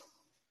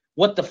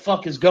what the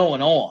fuck is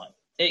going on?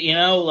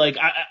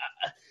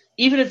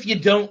 Even if you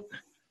don't,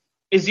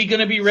 is he going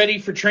to be ready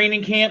for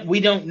training camp? We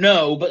don't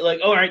know,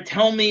 but all right,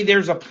 tell me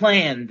there's a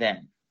plan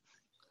then.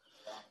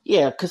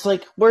 Yeah, because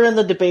we're in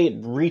the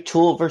debate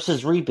retool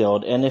versus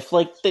rebuild, and if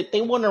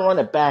they want to run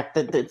it back,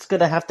 that it's going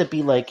to have to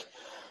be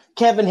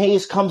Kevin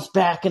Hayes comes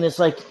back and it's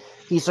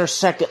he's our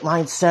second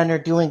line center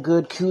doing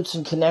good. Coots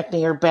and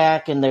Connecting are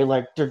back, and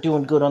they're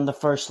doing good on the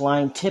first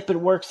line. Tippett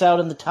works out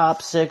in the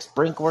top six.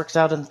 Brink works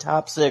out in the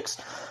top six.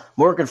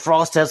 Morgan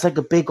Frost has a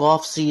big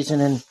off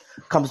season and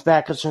comes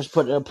back and starts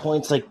putting up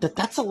points.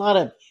 That's a lot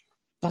of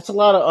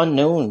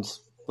unknowns.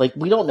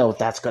 We don't know if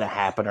that's going to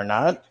happen or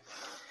not.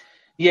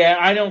 Yeah,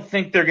 I don't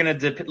think they're going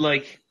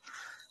to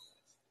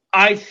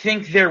I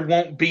think there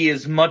won't be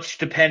as much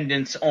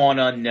dependence on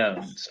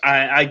unknowns.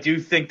 I do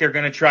think they're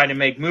going to try to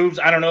make moves.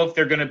 I don't know if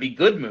they're going to be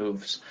good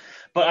moves,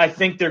 but I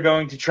think they're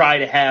going to try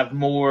to have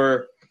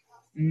more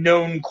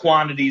known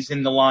quantities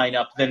in the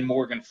lineup than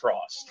Morgan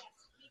Frost.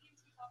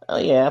 Oh,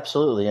 yeah,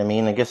 absolutely. I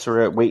mean, I guess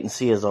we're at wait and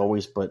see as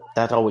always, but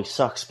that always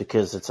sucks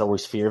because it's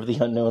always fear of the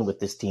unknown with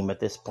this team at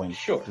this point.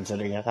 Sure.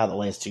 Considering how the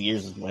last 2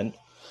 years went.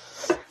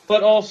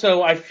 But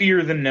also, I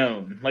fear the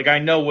known. I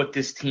know what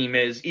this team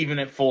is. Even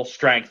at full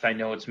strength, I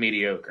know it's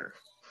mediocre.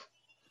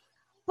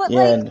 But, we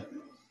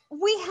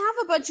have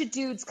a bunch of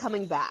dudes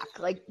coming back.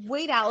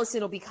 Wade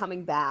Allison will be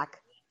coming back.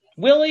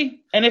 Will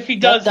he? And if he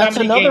does, that's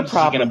how many another games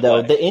problem, is he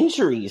gonna though. play? The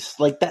injuries.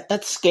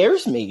 That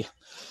scares me.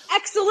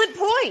 Excellent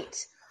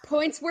point.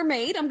 Points were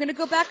made. I'm going to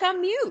go back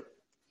on mute.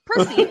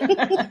 Proceed.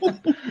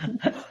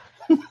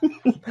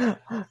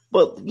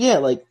 But yeah,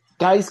 like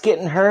guys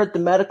getting hurt, the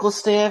medical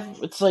staff.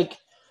 It's like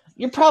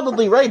you're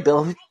probably right,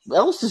 Bill. Who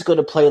else is going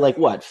to play like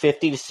what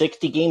 50 to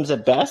 60 games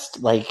at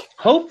best? Like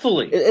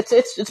Hopefully, it's.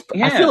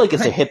 Yeah. I feel like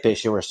it's a hip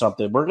issue or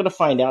something. We're going to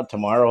find out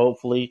tomorrow,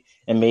 hopefully,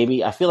 and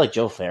maybe I feel like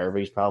Joe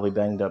Farabee's probably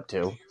banged up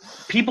too.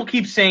 People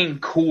keep saying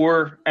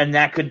core, and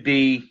that could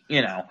be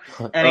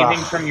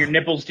anything from your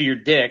nipples to your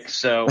dick.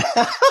 So.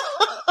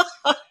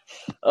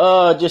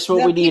 Just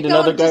what we need,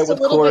 another guy with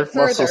core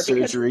muscle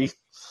surgery.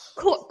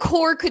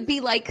 Core could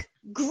be like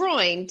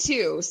groin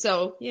too,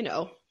 so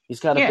He's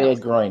got a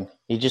bad groin.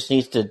 He just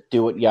needs to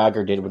do what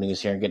Yager did when he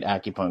was here and get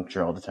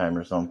acupuncture all the time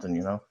or something,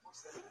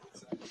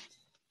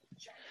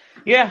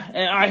 Yeah,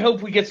 and I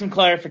hope we get some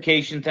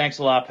clarification. Thanks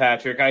a lot,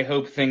 Patrick. I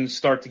hope things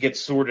start to get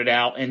sorted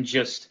out and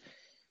just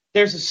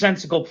there's a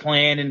sensible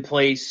plan in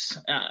place.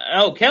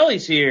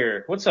 Kelly's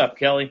here. What's up,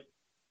 Kelly?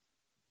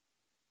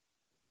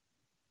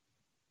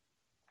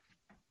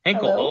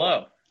 Hinkle,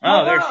 hello.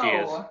 Oh, there she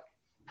is.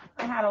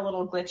 I had a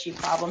little glitchy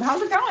problem. How's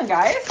it going,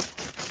 guys?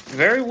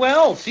 Very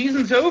well.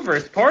 Season's over.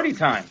 It's party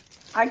time.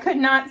 I could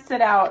not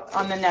sit out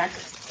on the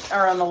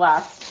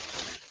last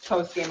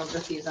post game of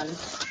the season.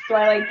 So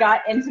I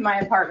got into my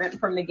apartment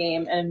from the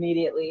game and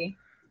immediately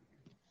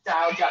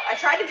dialed up. I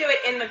tried to do it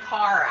in the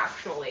car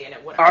actually, and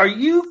it wouldn't. Are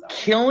you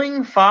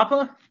killing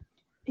Fapa?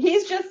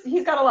 He's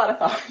got a lot of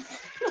thoughts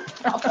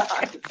about the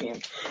hockey team.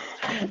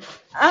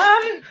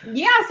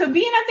 So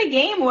being at the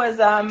game was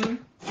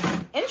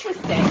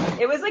interesting.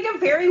 It was like a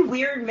very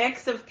weird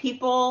mix of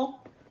people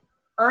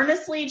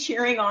earnestly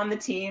cheering on the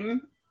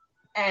team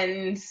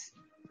and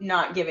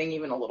not giving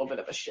even a little bit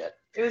of a shit.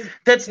 It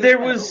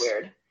was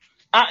weird.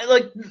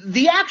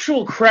 The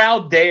actual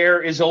crowd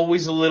there is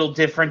always a little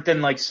different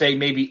than say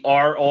maybe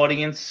our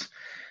audience.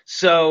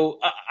 So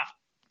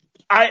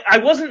I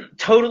wasn't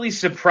totally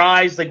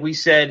surprised. Like we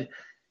said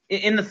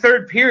in the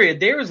third period,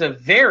 there was a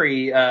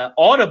very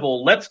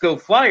audible "Let's Go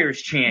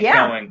Flyers" chant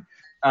going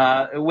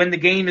when the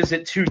game is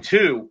at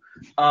 2-2.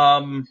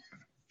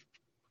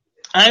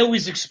 I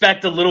always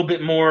expect a little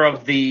bit more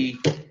of the,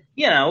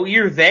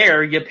 you're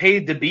there, you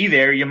paid to be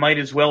there, you might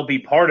as well be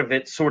part of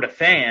it sort of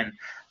fan.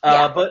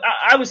 But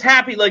I was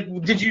happy.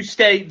 Did you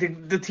stay?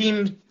 The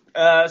team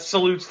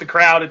salutes the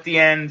crowd at the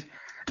end.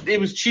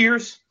 It was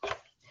cheers.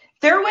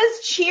 There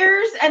was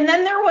cheers, and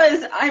then there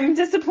was, I'm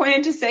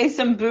disappointed to say,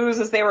 some boos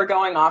as they were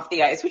going off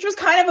the ice, which was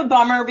kind of a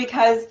bummer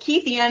because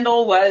Keith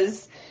Yandel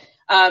was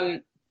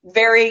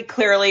very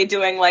clearly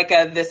doing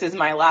this is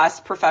my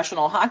last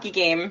professional hockey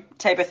game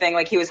type of thing.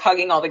 He was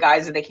hugging all the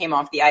guys as they came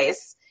off the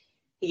ice.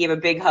 He gave a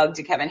big hug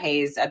to Kevin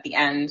Hayes at the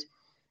end.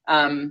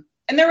 And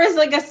there was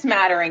a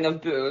smattering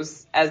of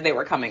boos as they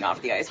were coming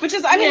off the ice, which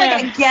is, I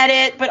get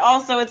it, but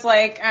also it's all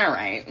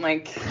right.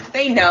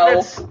 They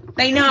know.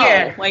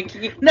 Yeah.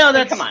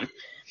 Come on.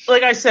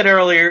 Like I said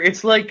earlier,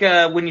 it's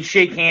when you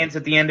shake hands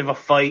at the end of a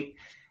fight.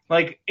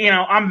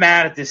 I'm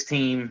mad at this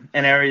team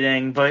and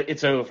everything, but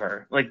it's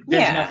over.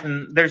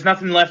 There's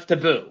nothing left to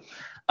boo.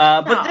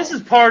 But this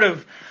is part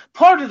of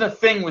the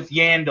thing with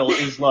Yandel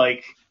is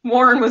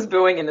Warren was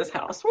booing in this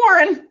house.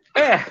 Warren.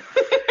 Yeah.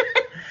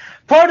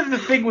 Part of the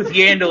thing with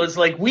Yandel is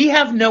we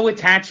have no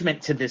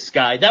attachment to this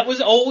guy. That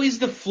was always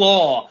the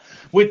flaw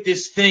with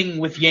this thing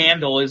with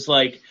Yandel is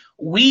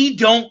we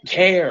don't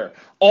care.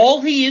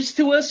 All he is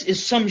to us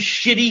is some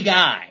shitty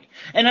guy.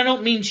 And I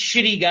don't mean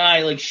shitty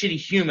guy like shitty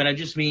human. I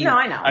just mean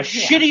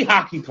shitty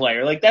hockey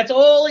player. That's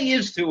all he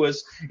is to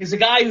us is a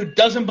guy who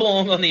doesn't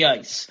belong on the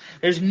ice.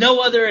 There's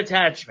no other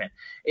attachment.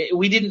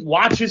 We didn't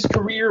watch his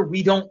career.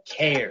 We don't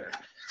care.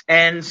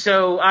 And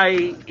so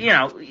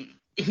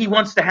he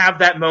wants to have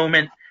that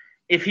moment.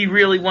 If he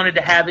really wanted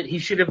to have it, he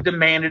should have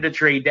demanded a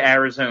trade to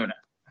Arizona.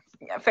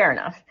 Yeah, fair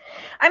enough.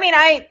 I'm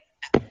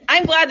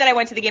glad that I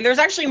went to the game. There was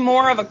actually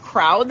more of a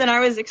crowd than I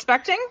was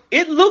expecting.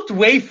 It looked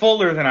way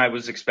fuller than I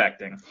was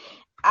expecting.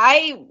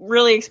 I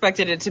really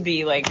expected it to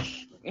be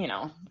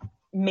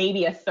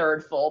maybe a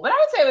third full, but I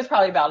would say it was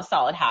probably about a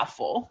solid half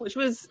full, which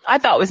I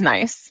thought was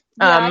nice.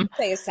 I'd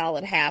say a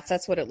solid half.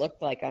 That's what it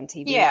looked like on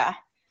TV. Yeah.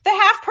 The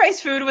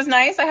half-price food was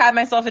nice. I had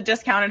myself a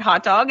discounted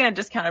hot dog and a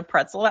discounted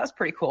pretzel. That was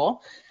pretty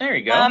cool. There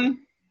you go.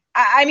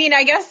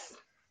 I guess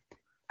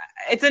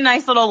it's a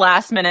nice little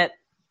last-minute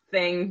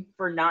thing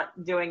for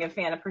not doing a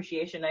fan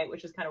appreciation night,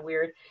 which is kind of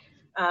weird.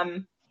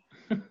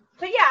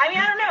 But yeah, I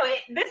don't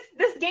know.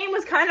 This game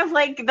was kind of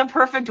the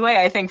perfect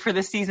way, I think, for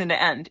this season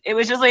to end. It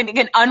was just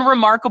an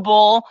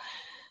unremarkable,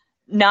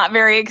 not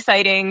very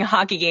exciting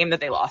hockey game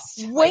that they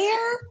lost.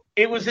 Where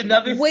the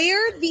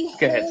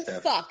whole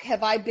fuck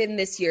have I been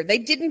this year? They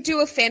didn't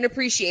do a fan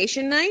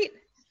appreciation night?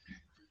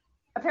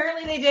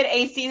 Apparently they did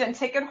a season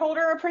ticket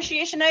holder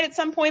appreciation night at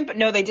some point, but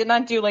no, they did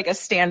not do a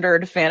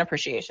standard fan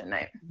appreciation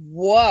night.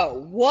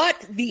 Whoa, what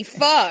the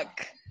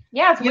fuck?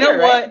 Yeah, it's weird, You know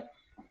what? Right?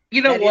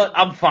 You know what?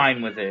 I'm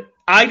fine with it.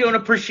 I don't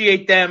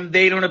appreciate them.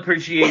 They don't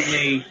appreciate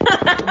me.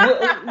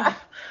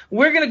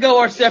 We're going to go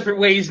our separate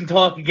ways and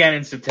talk again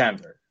in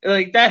September.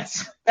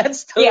 That's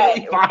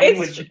totally fine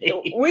with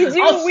me. We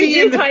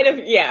do kind of,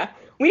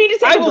 we need to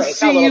take a break. I will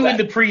see you in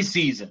the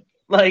preseason.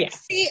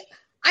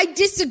 I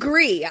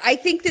disagree. I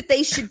think that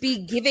they should be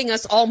giving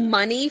us all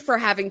money for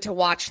having to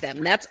watch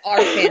them. That's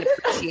our fan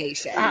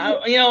appreciation.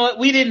 You know what?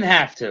 We didn't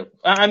have to.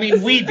 I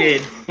mean, we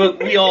did,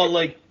 but we all,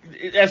 like,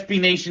 SB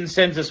Nation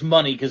sends us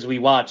money because we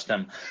watch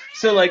them.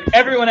 So, like,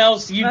 everyone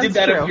else, you did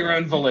that of your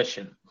own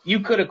volition. You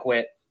could have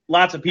quit.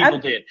 Lots of people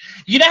did.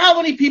 You know how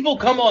many people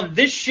come on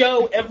this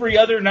show every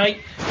other night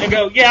and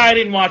go, yeah, I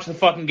didn't watch the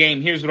fucking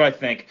game. Here's what I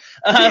think.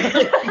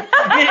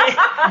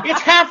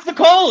 It's half the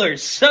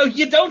callers, so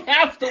you don't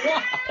have to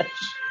watch.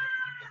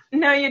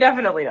 No, you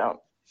definitely don't.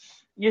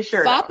 You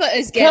sure Papa don't.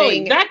 is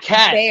getting Kelly, that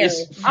cat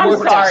is I'm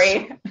gorgeous.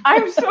 sorry.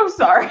 I'm so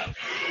sorry.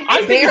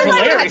 I think it's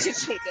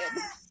hilarious.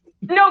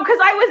 No, because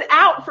I was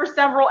out for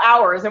several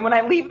hours, and when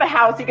I leave the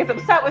house, he gets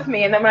upset with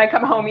me, and then when I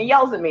come home, he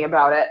yells at me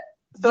about it.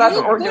 So that's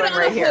what we're doing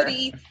right here.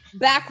 Hoodie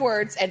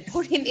backwards and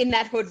put him in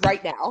that hood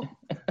right now. All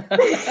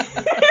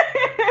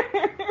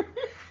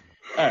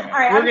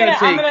right, we're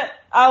gonna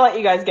I'll let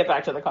you guys get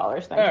back to the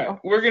callers. Thank you.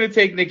 We're gonna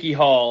take Nikki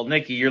Hall.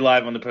 Nikki, you're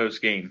live on the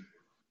post game.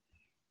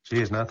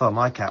 Jeez, man, I thought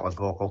my cat was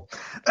vocal.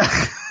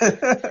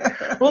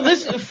 Well,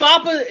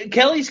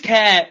 Kelly's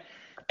cat,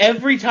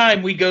 every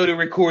time we go to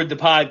record the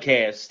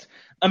podcast,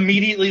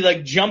 immediately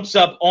like jumps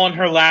up on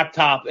her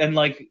laptop and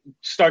like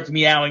starts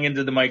meowing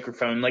into the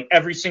microphone like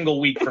every single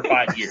week for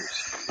 5 years.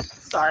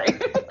 Sorry.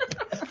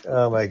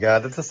 Oh my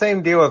God. It's the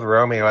same deal with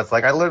Romeo. It's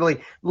like I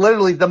literally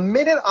the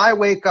minute I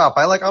wake up,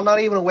 I'm not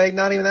even awake,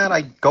 not even that.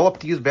 I go up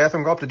to use the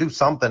bathroom, go up to do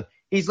something.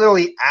 He's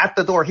literally at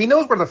the door. He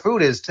knows where the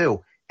food is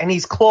too. And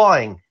he's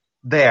clawing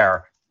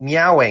there,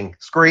 meowing,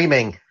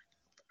 screaming,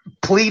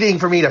 pleading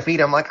for me to feed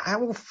him. Like, I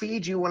will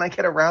feed you when I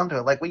get around to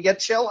it. Like, we get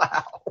chill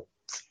out.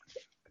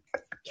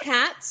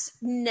 Cats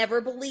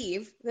never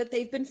believe that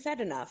they've been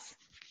fed enough.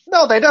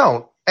 No, they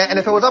don't. And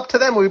if it was up to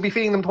them, we would be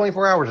feeding them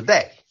 24 hours a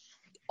day.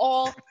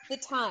 All the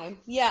time.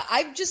 Yeah,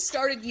 I've just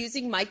started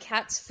using my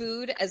cat's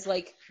food as,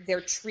 like,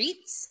 their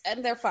treats,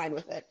 and they're fine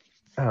with it.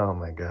 Oh,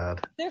 my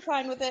God. They're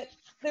fine with it.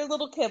 They're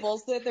little kibbles.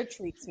 They're their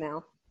treats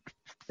now.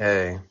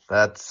 Hey,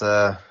 that's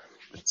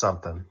it's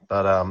something.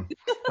 But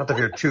not if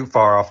you're too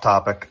far off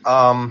topic.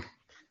 I'm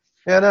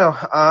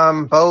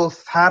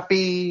both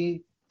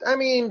happy. I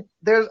mean,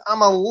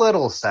 I'm a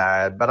little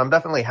sad, but I'm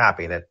definitely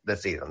happy that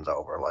this season's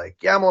over. Like,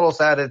 yeah, I'm a little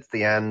sad it's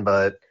the end,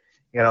 but,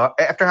 you know,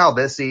 after how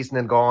this season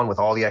had gone with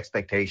all the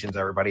expectations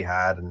everybody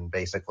had and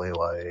basically,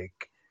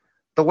 like,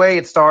 the way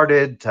it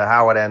started to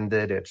how it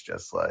ended, it's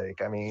just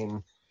like, I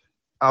mean,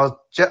 I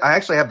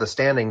actually have the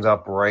standings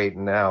up right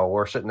now.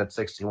 We're sitting at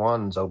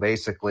 61, so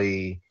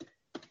basically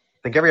I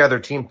think every other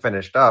team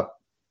finished up.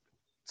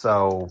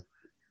 So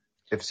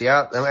if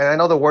Seattle, I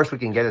know the worst we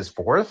can get is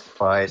fourth,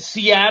 but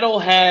Seattle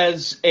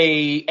has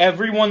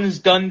everyone's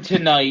done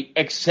tonight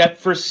except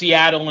for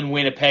Seattle and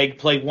Winnipeg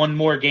play one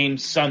more game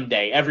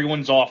Sunday.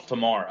 Everyone's off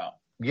tomorrow.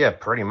 Yeah,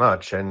 pretty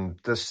much. And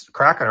this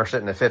Kraken are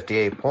sitting at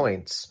 58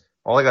 points.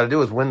 All they got to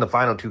do is win the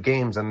final two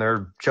games, and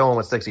they're chilling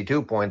with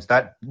 62 points.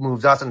 That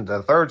moves us into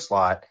the third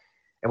slot,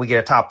 and we get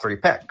a top three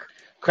pick.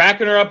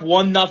 Kraken are up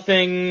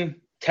 1-0,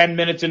 10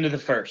 minutes into the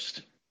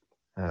first.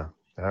 Yeah.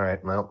 All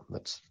right. Well,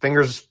 let's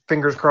fingers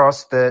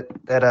crossed that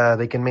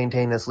they can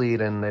maintain this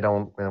lead, and they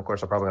don't. And of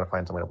course, they're probably going to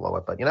find some way to blow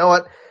it. But you know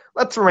what?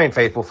 Let's remain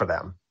faithful for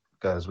them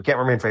because we can't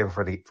remain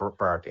faithful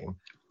for our team.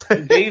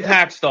 Dave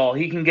Hackstall,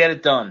 he can get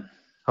it done.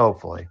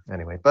 Hopefully.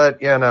 Anyway,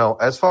 but yeah, no.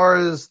 As far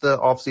as the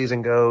off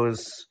season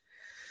goes,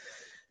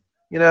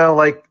 you know,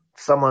 like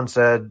someone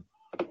said,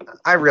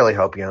 I really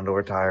hope Yandel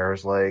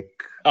retires. Like,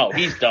 oh,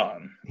 he's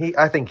done.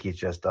 I think he's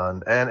just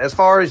done. And as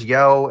far as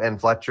Yo and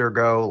Fletcher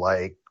go,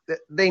 like.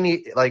 They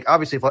need, like,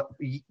 obviously,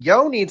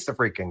 Yo needs to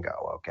freaking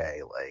go,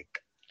 okay?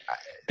 Like,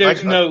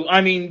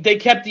 they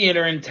kept the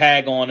interim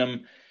tag on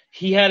him.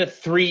 He had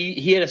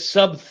a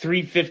sub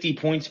 350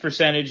 points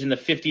percentage in the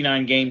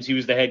 59 games he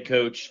was the head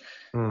coach.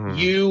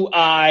 Mm-hmm.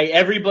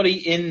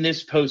 Everybody in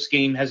this post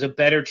game has a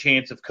better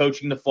chance of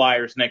coaching the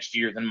Flyers next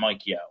year than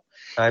Mike Yo.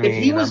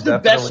 If he was the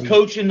best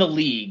coach in the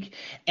league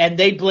and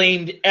they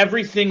blamed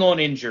everything on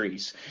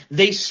injuries,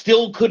 they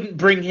still couldn't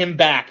bring him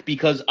back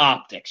because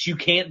optics. You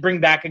can't bring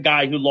back a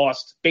guy who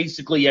lost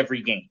basically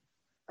every game.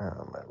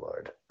 Oh, my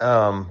Lord.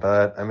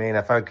 But, I mean,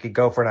 if I could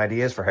go for an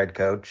ideas for head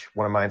coach,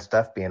 wouldn't mind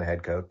Steph being a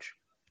head coach.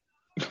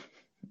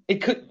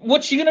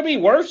 What's she going to be,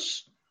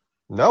 worse?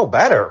 No,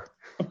 better.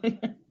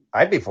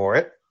 I'd be for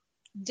it.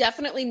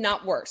 Definitely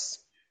not worse.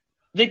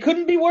 They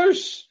couldn't be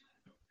worse.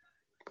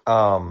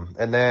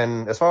 And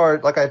then as far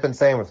as, like I've been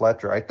saying with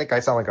Fletcher, I think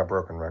I sound like a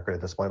broken record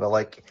at this point, but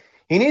like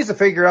he needs to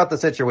figure out the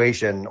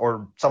situation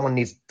or someone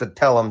needs to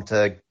tell him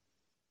to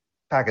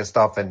pack his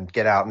stuff and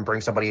get out and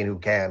bring somebody in who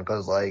can.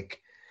 Because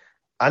like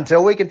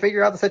until we can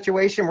figure out the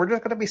situation, we're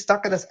just going to be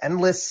stuck in this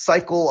endless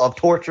cycle of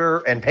torture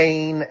and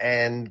pain.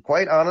 And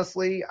quite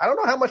honestly, I don't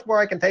know how much more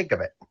I can take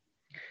of it.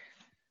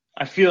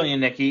 I feel you,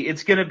 Nikki.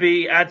 It's going to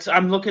be,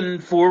 I'm looking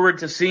forward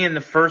to seeing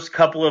the first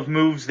couple of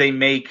moves they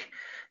make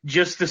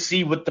just to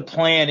see what the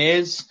plan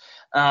is.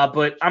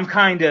 But I'm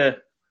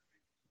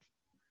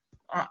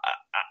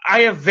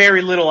I have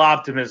very little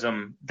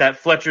optimism that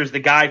Fletcher's the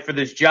guy for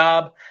this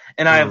job.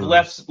 And I have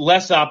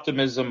less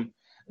optimism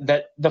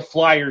that the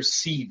Flyers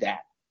see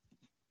that.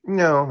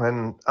 No,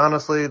 and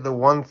honestly, the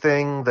one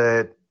thing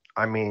that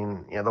I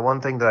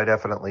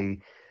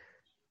definitely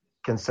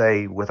can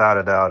say without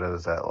a doubt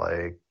is that,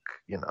 like,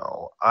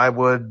 I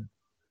would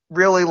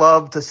really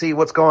love to see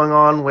what's going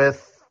on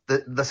with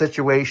the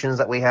situations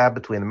that we have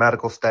between the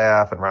medical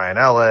staff and Ryan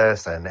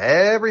Ellis and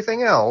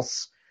everything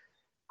else.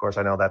 Of course,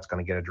 I know that's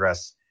going to get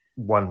addressed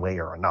one way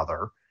or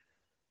another.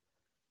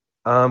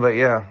 But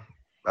yeah,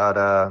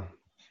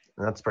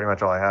 that's pretty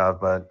much all I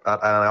have. But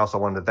I also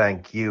wanted to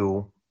thank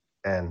you,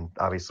 and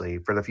obviously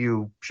for the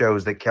few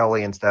shows that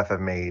Kelly and Steph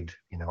have made.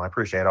 I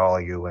appreciate all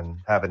of you and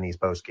having these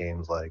post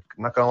games. Like,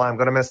 I'm not gonna lie, I'm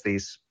gonna miss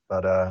these.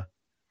 But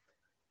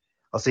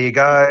I'll see you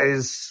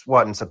guys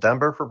in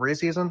September for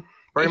preseason.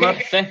 Pretty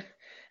much.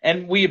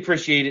 And we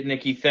appreciate it,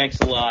 Nikki. Thanks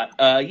a lot.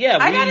 I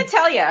gotta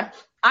tell you,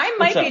 I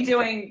might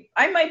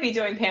be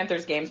doing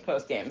Panthers games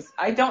post games.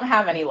 I don't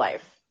have any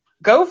life.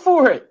 Go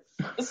for it.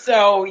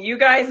 So you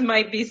guys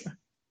might be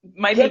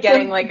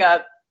getting like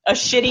a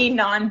shitty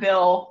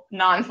non-Bill,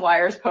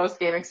 non-Flyers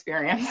post-game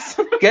experience.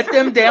 Get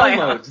them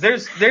downloads.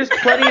 There's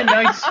plenty of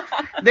nights.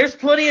 There's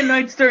plenty of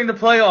nights during the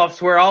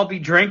playoffs where I'll be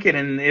drinking,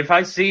 and if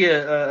I see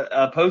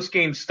a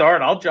post-game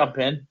start, I'll jump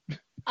in.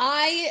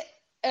 I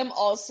am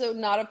also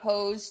not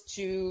opposed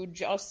to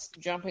just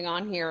jumping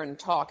on here and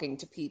talking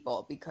to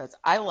people because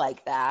I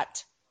like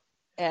that,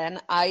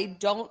 and I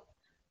don't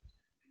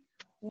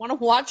want to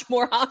watch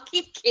more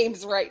hockey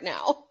games right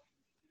now.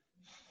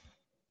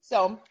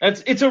 So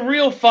it's a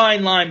real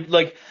fine line.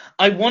 Like,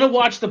 I want to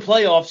watch the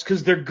playoffs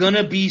because they're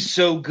gonna be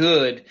so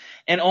good,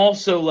 and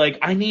also like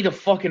I need a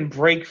fucking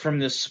break from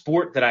this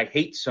sport that I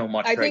hate so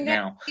much right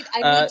now.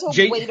 I need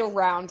to wait a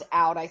round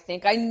out. I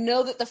think I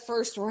know that the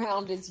first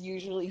round is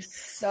usually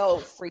so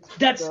freaking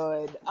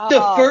good.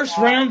 The first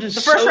round is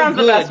the first so round's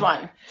good. The best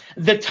one.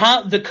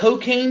 The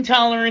cocaine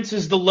tolerance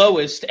is the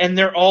lowest, and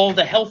they're all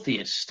the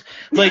healthiest.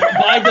 Like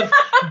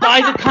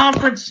by the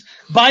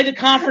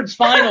conference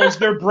finals,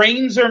 their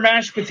brains are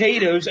mashed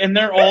potatoes, and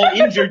they're all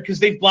injured because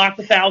they've blocked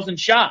 1,000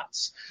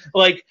 shots.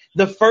 Like,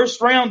 the first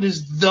round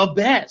is the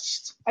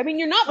best. I mean,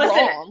 you're not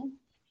wrong.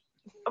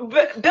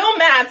 But Bill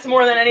Matz,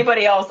 more than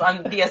anybody else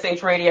on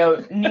DSH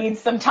radio, needs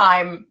some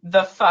time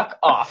the fuck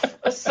off.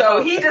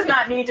 So he does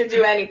not need to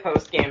do any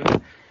post games.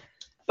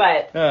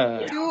 But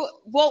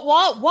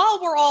while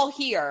we're all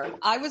here,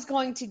 I was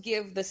going to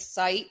give the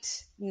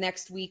site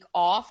next week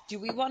off. Do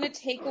we want to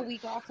take a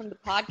week off from the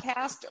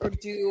podcast, or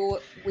do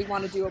we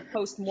want to do a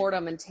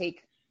post-mortem and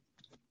take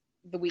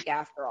the week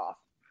after off?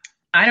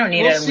 I don't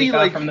need a week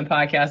off from the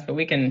podcast, but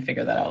we can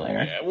figure that out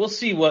later. Yeah, we'll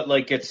see what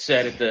gets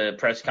said at the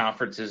press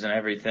conferences and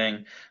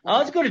everything.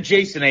 Let's go to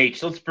Jason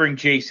H. Let's bring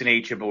Jason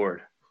H.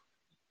 aboard.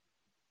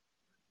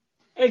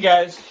 Hey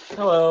guys,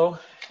 hello.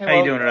 How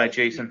you doing tonight,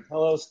 Jason?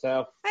 Hello,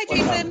 Steph. Hi,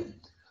 Jason.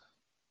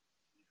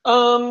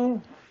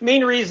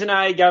 Main reason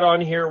I got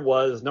on here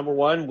was, number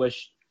one,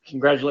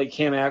 congratulate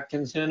Cam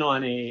Atkinson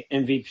on a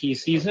MVP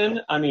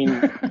season. I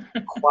mean,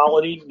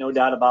 quality, no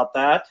doubt about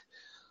that.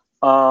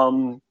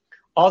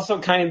 Also,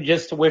 kind of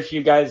just to wish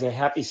you guys a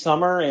happy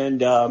summer,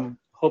 and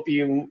hope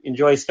you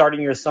enjoy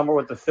starting your summer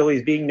with the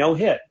Phillies being no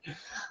hit.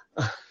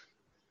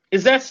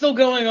 Is that still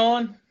going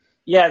on?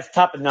 Yeah, it's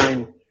top of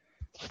 9.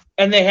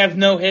 And they have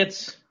no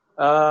hits?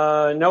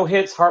 No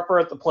hits, Harper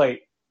at the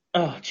plate.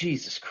 Oh,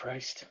 Jesus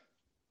Christ.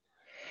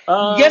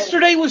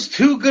 Yesterday was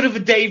too good of a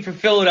day for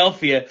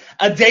Philadelphia.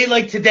 A day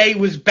like today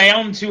was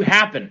bound to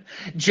happen.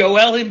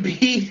 Joel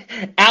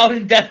Embiid out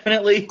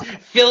indefinitely.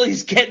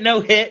 Phillies get no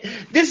hit.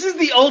 This is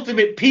the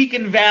ultimate peak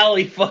and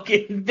valley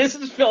fucking. This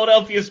is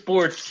Philadelphia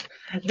sports.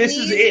 This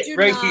is it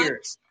right here.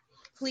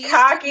 Please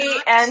cocky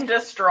and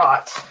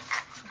distraught.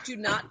 Do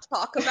not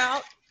talk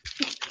about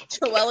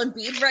Joel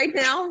Embiid right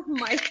now.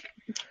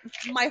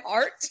 My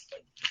heart,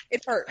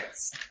 it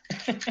hurts.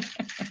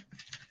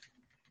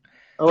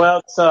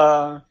 Well,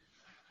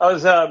 I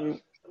was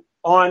on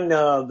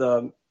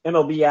the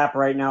MLB app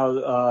right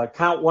now.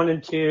 Count 1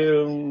 and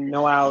 2,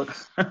 no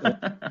outs.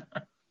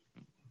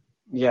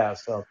 Yeah,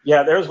 so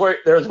yeah, there's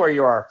where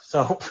you are.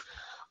 So,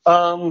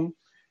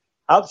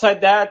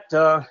 outside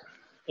that,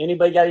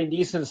 anybody got any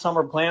decent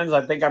summer plans?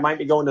 I think I might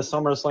be going to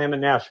SummerSlam in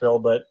Nashville,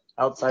 but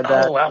outside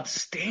that,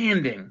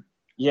 outstanding.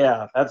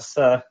 Yeah, that's.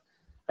 I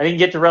didn't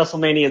get to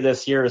WrestleMania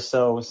this year,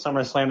 so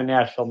SummerSlam in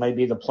Nashville may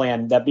be the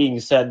plan. That being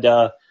said,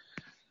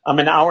 I'm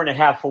an hour and a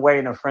half away,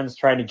 and a friend's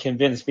trying to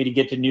convince me to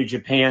get to New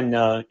Japan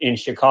in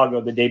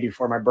Chicago the day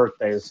before my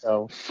birthday.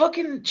 So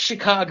fucking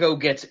Chicago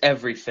gets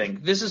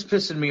everything. This is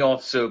pissing me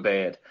off so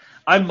bad.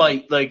 I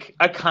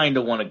kind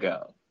of want to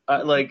go.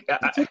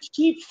 It's a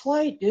cheap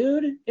flight,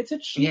 dude. It's a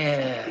cheap.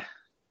 Yeah.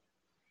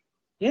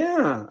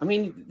 Yeah. I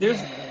mean,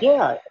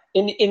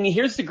 And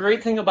here's the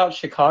great thing about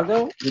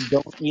Chicago: you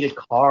don't need a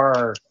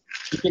car.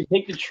 You can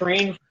take the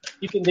train.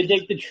 You can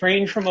take the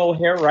train from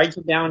O'Hare right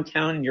to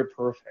downtown, and you're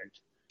perfect.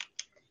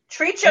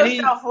 Treat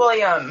yourself,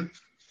 William.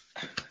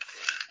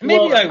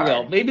 Maybe I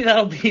will. Maybe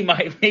that'll be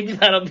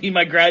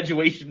my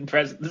graduation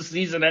present, the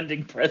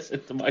season-ending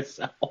present to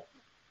myself.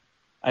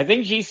 I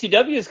think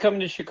GCW is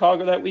coming to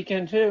Chicago that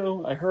weekend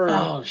too. I heard.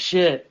 Oh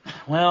shit!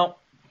 Well,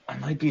 I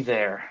might be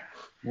there.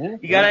 You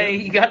got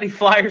any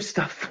Flyer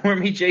stuff for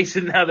me,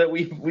 Jason? Now that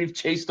we've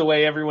chased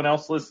away everyone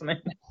else listening.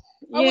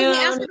 Oh, well, he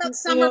asked about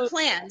summer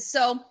plans.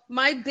 So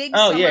my big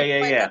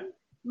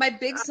my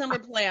big summer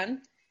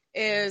plan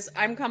is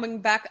I'm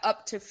coming back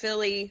up to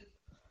Philly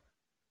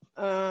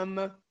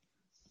in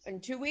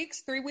 2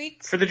 weeks, 3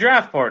 weeks. For the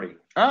draft party.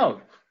 Oh.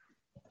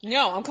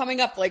 No, I'm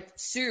coming up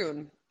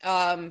soon.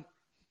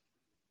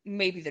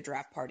 Maybe the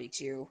draft party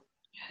too.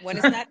 When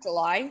is that?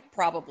 July?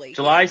 Probably.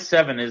 July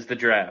 7 is the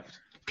draft.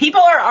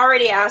 People are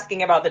already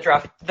asking about the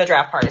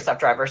draft party stuff,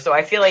 Driver, so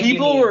I feel like you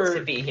need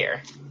to be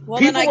here. Well,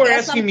 people then I were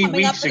guess asking I'm me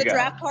coming up weeks for the ago.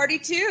 draft party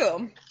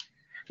too.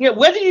 Yeah,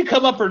 whether you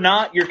come up or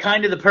not, you're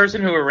kind of the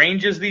person who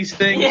arranges these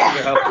things.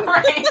 Yeah,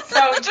 right.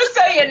 So just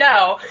so you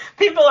know,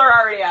 people are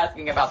already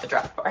asking about the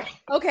draft party.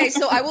 Okay,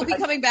 so I will be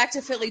coming back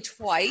to Philly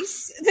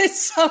twice this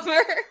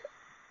summer.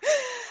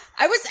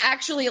 I was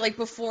actually,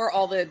 before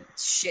all the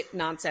shit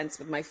nonsense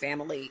with my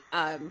family,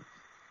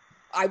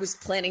 I was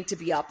planning to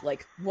be up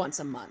once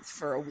a month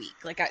for a week.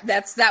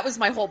 That was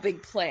my whole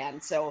big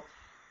plan. So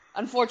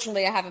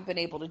unfortunately, I haven't been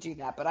able to do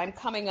that. But I'm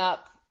coming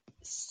up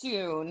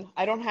soon.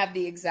 I don't have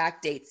the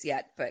exact dates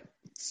yet, but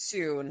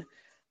soon.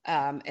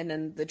 And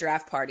then the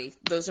draft party.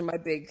 Those are my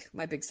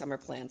big summer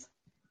plans.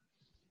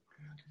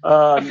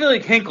 I feel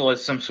like Hinkle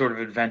has some sort of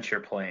adventure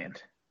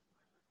planned.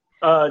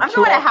 I'm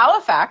going to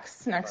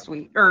Halifax next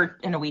week, or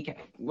in a week.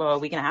 Well, a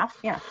week and a half.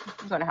 Yeah,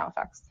 I'm going to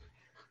Halifax.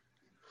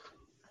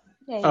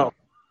 Yay. Oh.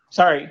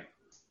 Sorry.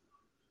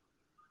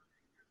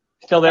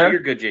 Still there? Oh,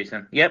 you're good,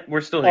 Jason. Yep, we're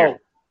still here.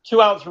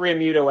 2 out, 3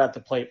 Muto at the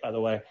plate, by the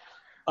way.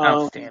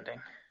 Outstanding.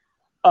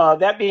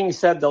 That being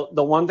said, the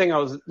one thing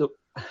the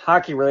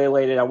hockey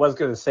related I was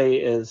going to say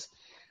is,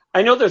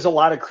 I know there's a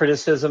lot of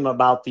criticism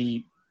about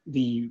the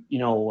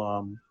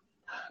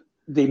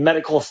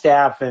medical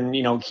staff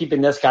and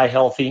keeping this guy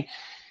healthy,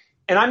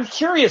 and I'm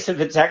curious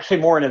if it's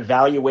actually more an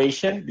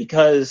evaluation,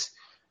 because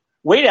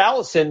Wade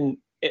Allison.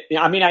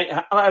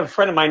 I have a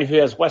friend of mine who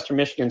has Western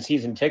Michigan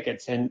season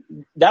tickets, and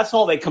that's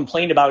all they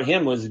complained about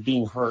him was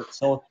being hurt.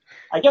 So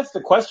I guess the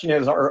question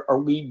is, are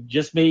we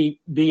just may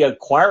be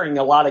acquiring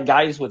a lot of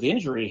guys with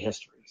injury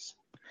histories?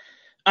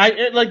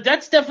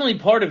 That's definitely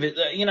part of it.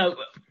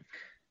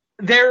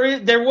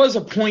 There was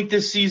a point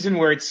this season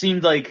where it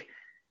seemed like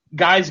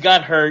guys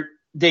got hurt,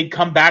 they'd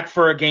come back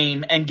for a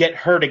game and get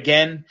hurt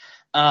again,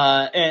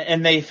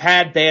 and they've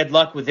had bad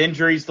luck with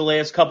injuries the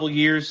last couple of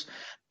years.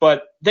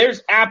 But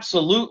there's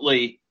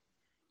absolutely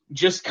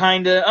just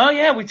kind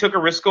of, we took a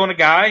risk on a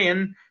guy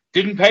and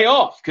didn't pay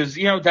off, because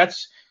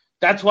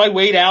that's why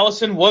Wade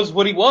Allison was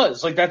what he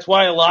was. That's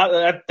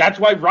why that's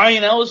why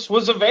Ryan Ellis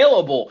was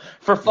available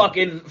for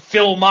fucking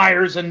Phil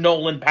Myers and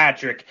Nolan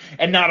Patrick,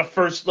 and not a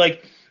first.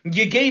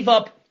 You gave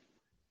up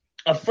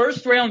a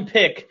first round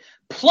pick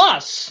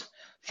plus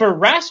for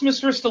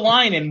Rasmus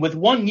Ristolainen with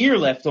 1 year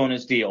left on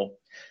his deal,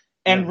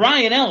 and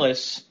Ryan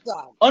Ellis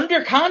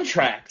under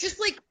contract. Just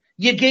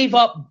you gave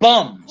up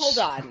bums. Hold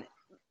on.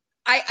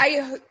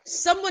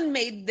 Someone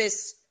made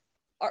this.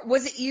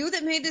 Was it you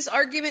that made this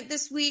argument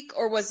this week,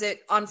 or was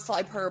it on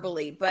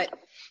Flyperbole? But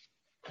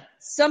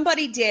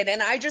somebody did,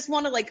 and I just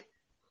want to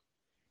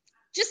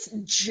just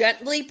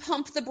gently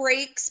pump the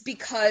brakes,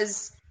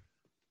 because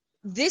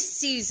this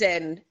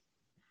season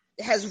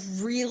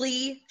has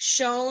really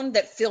shown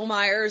that Phil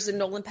Myers and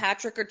Nolan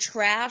Patrick are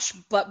trash.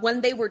 But when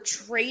they were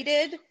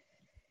traded,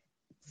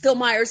 Phil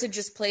Myers had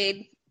just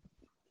played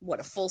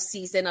a full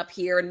season up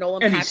here, and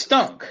Nolan Patrick, he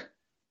stunk.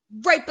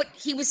 Right, but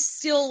he was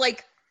still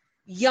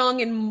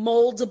young and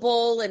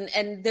moldable,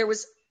 and there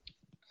was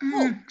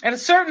At a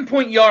certain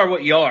point, you are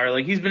what you are.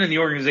 He's been in the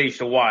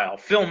organization a while.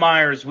 Phil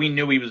Myers, we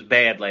knew he was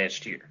bad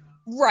last year.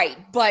 Right,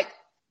 but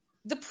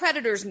the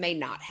Predators may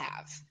not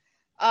have.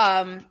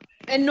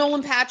 And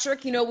Nolan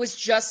Patrick, was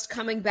just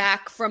coming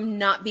back from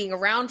not being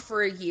around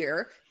for a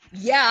year.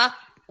 Yeah,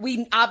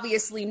 we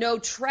obviously know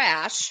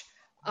trash.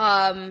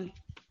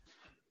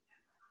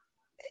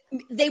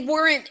 They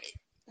weren't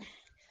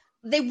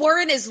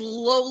as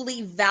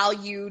lowly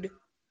valued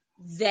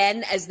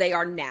then as they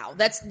are now.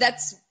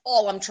 That's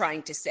all I'm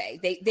trying to say.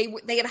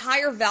 They had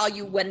higher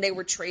value when they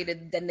were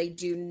traded than they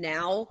do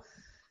now.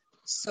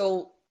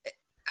 So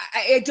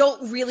I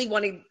don't really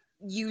want to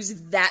use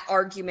that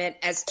argument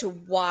as to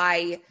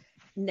why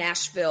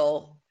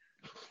Nashville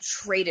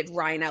traded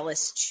Ryan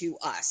Ellis to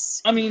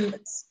us. I mean,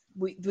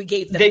 we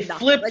gave them they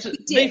nothing.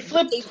 They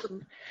flipped.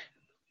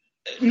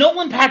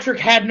 Nolan Patrick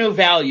had no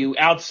value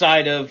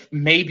outside of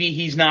maybe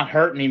he's not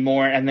hurt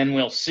anymore, and then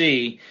we'll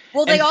see.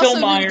 Well, they and also Phil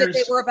Myers, knew that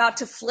they were about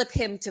to flip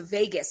him to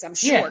Vegas, I'm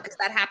sure, because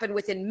that happened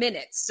within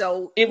minutes.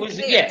 So it was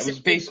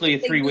basically a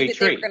three-way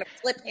trade. They were going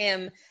to flip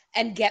him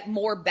and get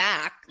more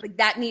back.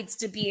 That needs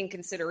to be in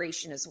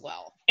consideration as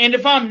well. And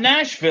if I'm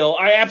Nashville,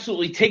 I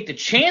absolutely take the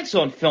chance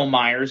on Phil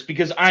Myers,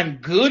 because I'm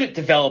good at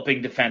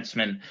developing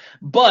defensemen,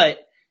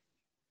 but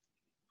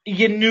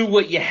you knew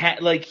what you had.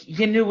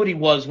 You knew what he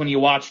was when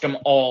you watched him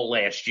all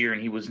last year, and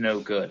he was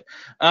no good.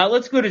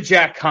 Let's go to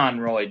Jack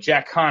Conroy.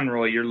 Jack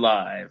Conroy, you're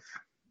live.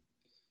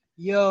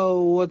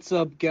 Yo, what's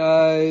up,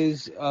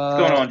 guys? What's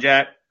going on,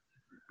 Jack?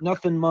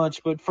 Nothing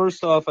much, but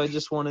first off, I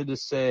just wanted to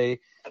say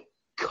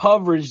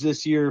coverage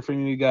this year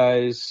from you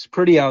guys,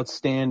 pretty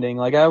outstanding.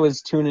 Like, I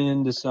was tuning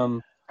into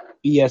some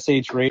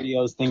BSH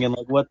radios thinking,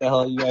 like, what the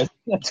hell are you guys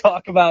going to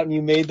talk about? And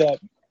you made that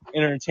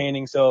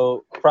entertaining.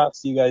 So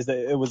props to you guys.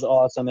 It was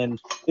awesome. And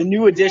the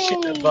new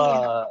edition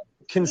of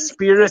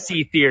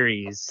conspiracy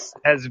theories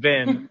has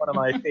been one of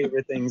my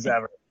favorite things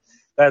ever.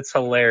 That's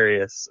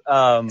hilarious.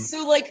 So,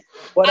 like,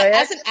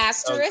 as an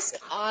asterisk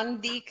on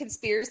the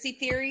conspiracy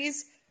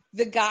theories,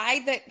 the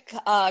guy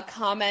that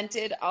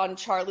commented on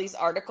Charlie's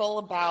article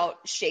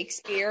about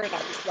Shakespeare, and I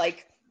was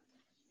like,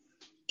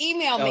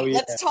 email me. Yeah.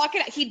 Let's talk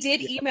it. He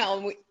did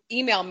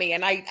email me,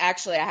 and I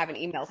haven't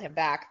emailed him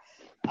back.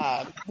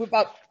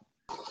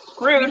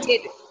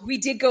 We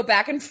did go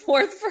back and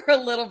forth for a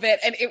little bit,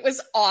 and it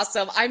was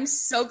awesome. I'm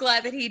so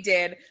glad that he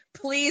did.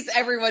 Please,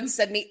 everyone,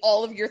 send me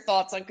all of your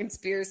thoughts on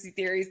conspiracy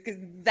theories,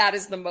 because that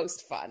is the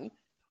most fun.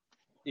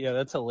 Yeah,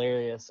 that's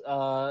hilarious.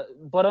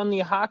 But on the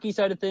hockey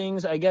side of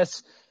things, I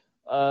guess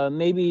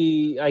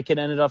maybe I could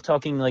end it off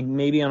talking like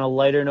maybe on a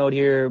lighter note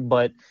here,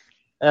 but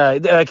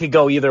I could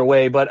go either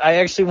way. But I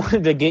actually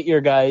wanted to get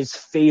your guys'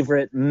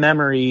 favorite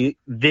memory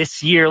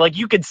this year. Like,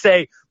 you could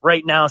say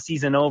right now,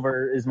 season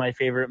over is my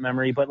favorite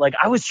memory, but like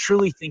I was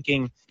truly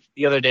thinking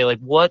the other day, like,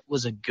 what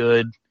was a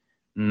good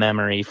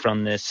memory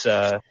from this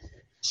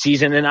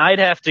season? And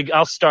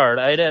I'll start.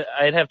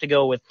 I'd have to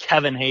go with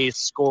Kevin Hayes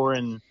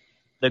scoring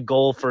the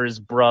goal for his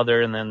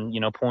brother and then,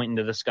 pointing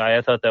to the sky.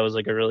 I thought that was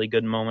like a really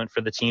good moment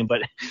for the team.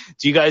 But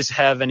do you guys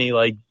have any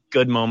like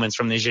good moments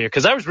from this year?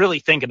 Because I was really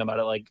thinking about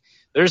it. Like,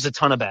 there's a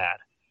ton of bad.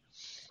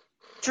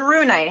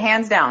 Drew night,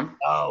 hands down.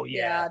 Oh,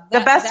 yeah.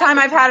 The best time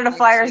I've had at a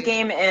Flyers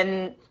game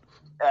in,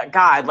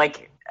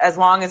 as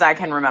long as I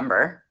can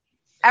remember.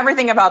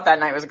 Everything about that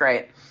night was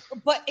great.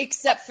 But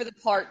except for the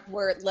part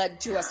where it led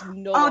to us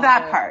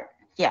that part.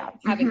 Yeah.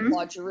 Having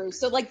Claude Giroux.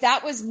 So, like,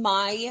 that was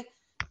my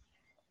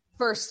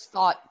first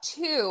thought,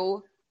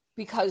 too,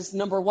 because,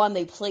 number one,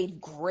 they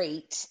played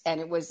great, and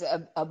it was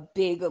a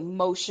big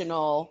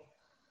emotional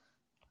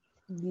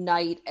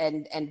night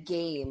and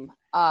game.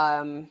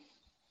 I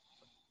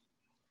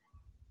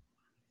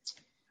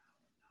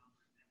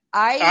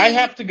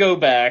have to go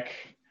back.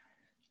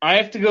 I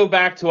have to go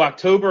back to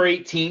October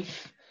 18th,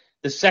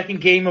 the second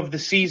game of the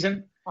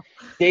season.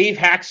 Dave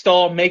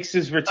Hackstall makes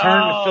his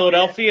return to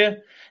Philadelphia,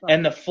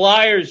 and the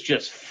Flyers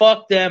just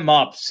fucked them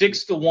up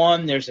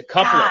 6-1. There's a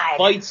couple of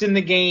fights in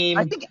the game.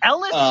 I think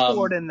Ellis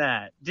scored in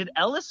that. Did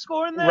Ellis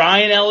score in that?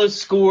 Ryan Ellis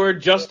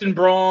scored. Justin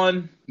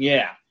Braun.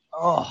 Yeah.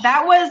 Oh.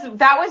 That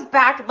was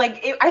back,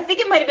 I think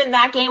it might have been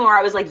that game where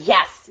I was like,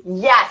 yes,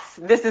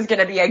 this is going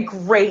to be a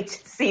great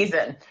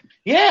season.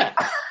 Yeah.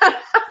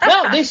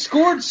 No, they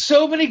scored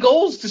so many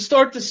goals to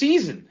start the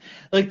season.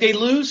 Like, they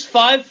lose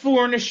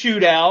 5-4 in a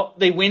shootout.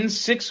 They win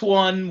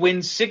 6-1, win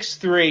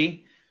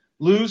 6-3,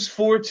 lose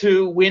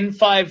 4-2, win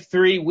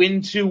 5-3, win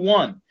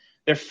 2-1.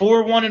 They're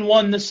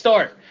 4-1-1 to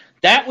start.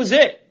 That was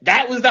it.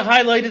 That was the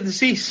highlight of the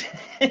season.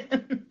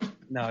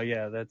 No,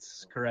 yeah,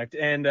 that's correct.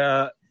 And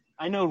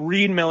I know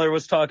Reed Miller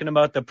was talking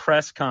about the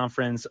press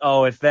conference.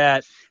 I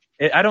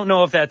don't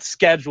know if that's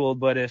scheduled,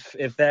 but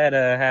if that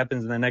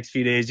happens in the next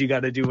few days, you got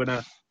to do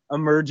an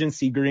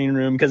emergency green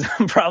room, because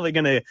I'm probably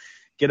going to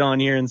get on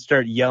here and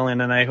start yelling.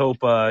 And I hope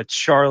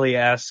Charlie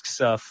asks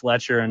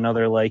Fletcher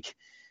another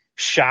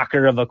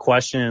shocker of a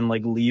question and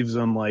leaves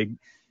him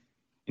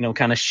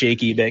kind of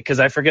shaky bit, because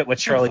I forget what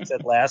Charlie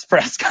said last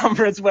press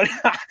conference, but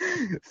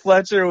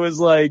Fletcher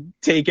was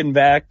taken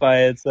back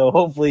by it. So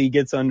hopefully he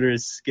gets under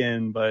his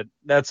skin. But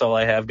that's all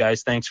I have,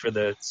 guys. Thanks for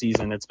the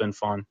season. It's been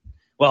fun.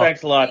 Well,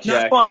 thanks a lot,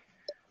 Jack.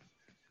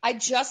 I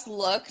just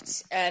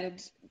looked,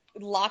 and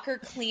locker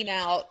clean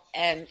out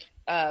and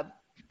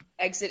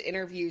exit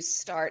interviews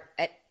start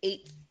at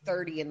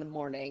 8:30 in the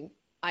morning.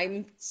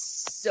 I'm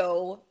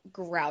so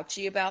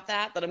grouchy about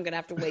that I'm going to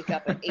have to wake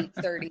up at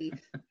 8:30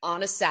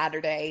 on a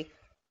Saturday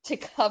to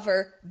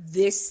cover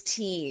this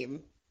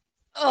team.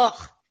 Ugh.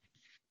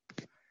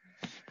 Let's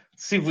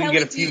see if we Kelly,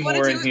 can get a few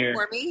more in here.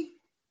 For me?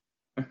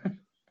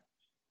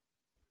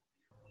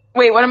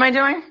 Wait, what am I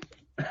doing?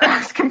 I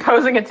was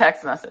composing a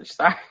text message.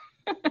 Sorry.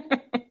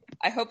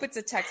 I hope it's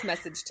a text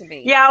message to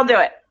me. Yeah, I'll do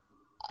it.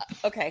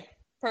 Okay,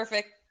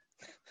 perfect.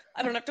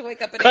 I don't have to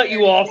wake up. Cut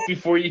you off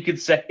before you could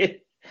say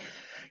it.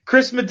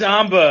 Chris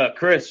Madamba.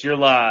 Chris, you're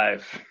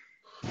live.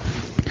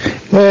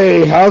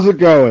 Hey, how's it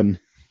going?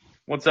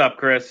 What's up,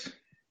 Chris?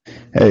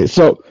 Hey,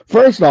 so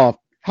first off,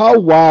 how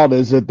wild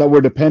is it that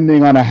we're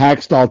depending on a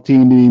Hackstall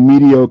team to be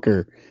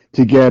mediocre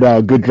to get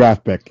a good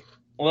draft pick?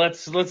 Well,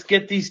 let's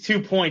get these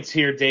 2 points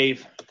here,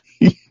 Dave.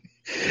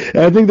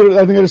 I think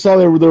I just saw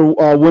they're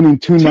winning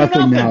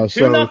 2-0 now.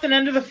 2-0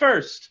 end of the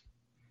first.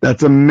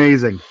 That's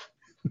amazing.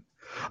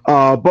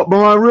 But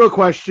my real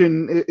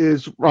question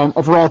is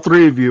for all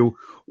three of you: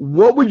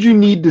 what would you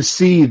need to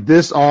see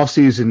this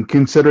offseason,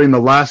 considering the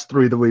last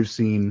three that we've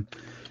seen,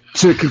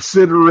 to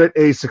consider it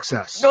a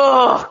success?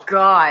 Oh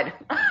God,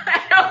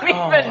 I don't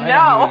even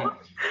know.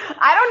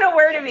 I don't know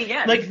where to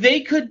begin.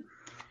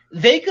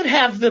 They could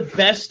have the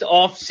best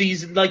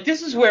offseason.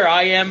 This is where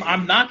I am.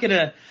 I'm not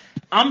gonna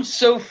I'm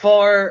so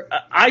far.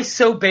 I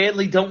so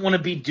badly don't want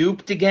to be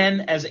duped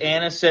again, as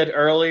Anna said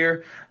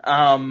earlier.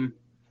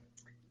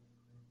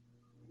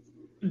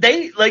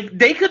 They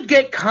could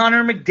get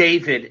Connor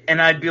McDavid,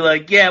 and I'd be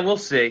like, yeah, we'll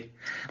see.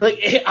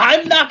 Like,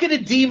 I'm not going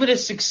to deem it a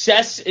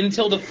success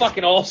until the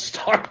fucking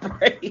All-Star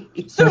break.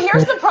 So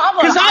here's the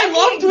problem. Because I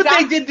loved what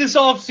they did this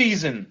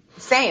offseason.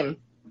 Same.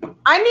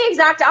 I'm the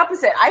exact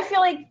opposite. I feel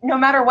like no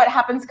matter what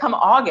happens come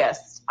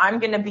August, I'm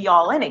going to be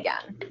all in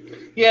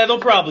again. Yeah, they'll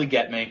probably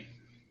get me.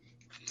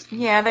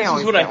 Yeah, This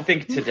is what I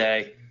think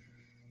today.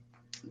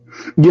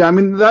 Yeah, I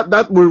mean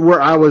that was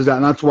where I was at,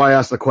 and that's why I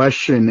asked the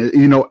question.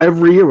 You know,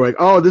 every year we're like,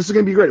 oh, this is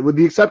gonna be great, with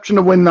the exception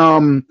of when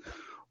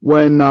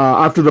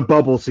after the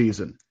bubble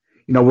season,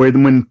 you know,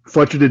 when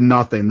Fletcher did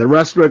nothing. The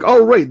rest were like,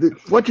 oh, right,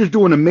 Fletcher's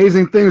doing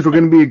amazing things. We're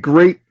gonna be a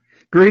great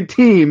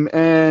team,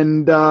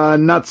 and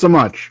not so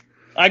much.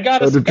 I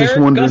got so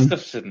Eric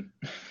Gustafson.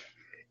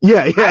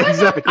 Yeah,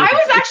 exactly. I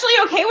was actually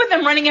okay with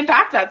them running it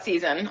back that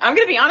season. I'm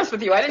going to be honest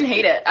with you. I didn't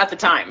hate it at the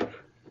time.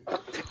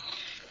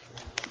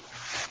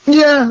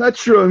 Yeah,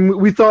 that's true. And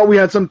we thought we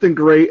had something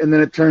great, and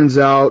then it turns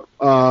out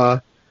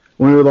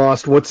when we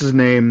lost, what's his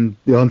name,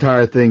 the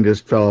entire thing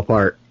just fell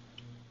apart.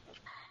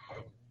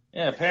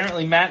 Yeah,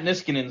 apparently Matt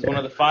Niskanen is one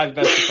of the 5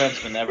 best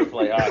defensemen to ever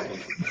play hockey.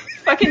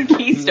 Fucking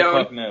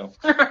Keystone. Who the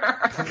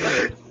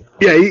fuck knew?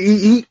 Yeah,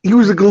 he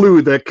was a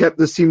glue that kept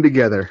this team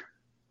together.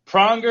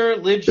 Pronger,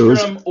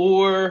 Lidstrom,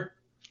 or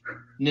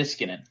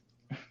Niskanen.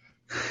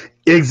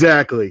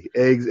 Exactly.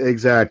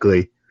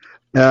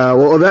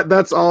 Well,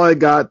 that's all I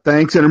got.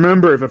 Thanks. And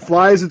remember, if it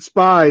flies, it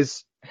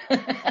spies.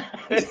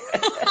 Thanks,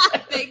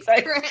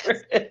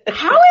 Chris.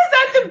 How is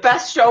that the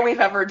best show we've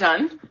ever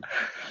done?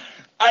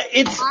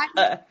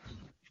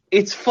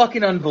 It's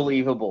fucking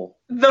unbelievable.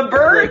 The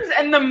birds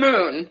and the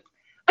moon.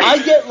 I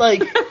get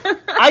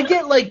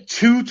like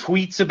 2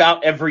 tweets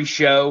about every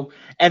show,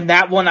 and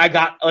that one I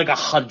got like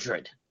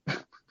 100.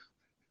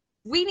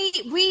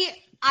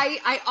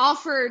 I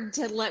offered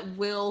to let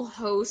Will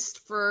host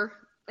for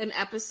an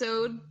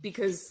episode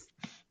because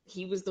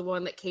he was the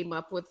one that came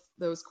up with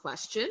those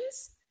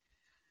questions.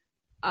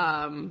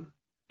 I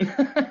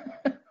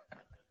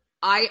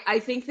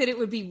think that it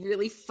would be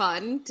really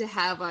fun to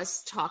have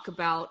us talk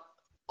about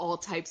all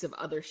types of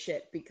other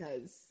shit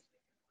because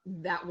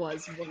that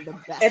was one of the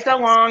best. It's a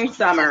long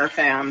summer,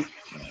 fam.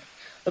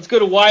 Let's go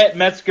to Wyatt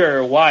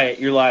Metzger. Wyatt,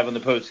 you're live on the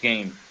post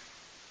game.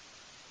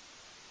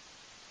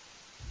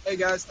 Hey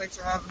guys, thanks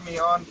for having me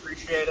on.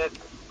 Appreciate it.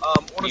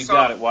 You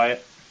got it,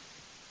 Wyatt.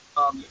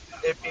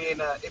 It being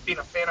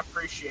a fan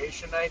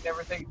appreciation night and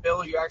everything.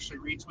 Bill, you actually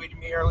retweeted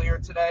me earlier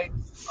today.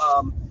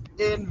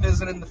 In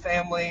visiting the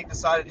family,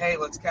 decided, hey,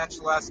 let's catch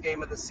the last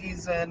game of the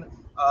season.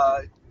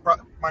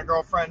 Brought my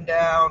girlfriend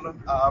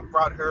down,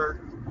 brought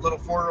her little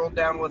 4-year-old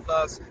down with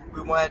us.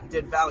 We went,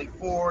 did Valley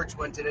Forge,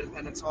 went to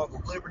Independence Hall, the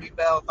Liberty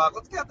Bell. Thought,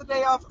 let's get the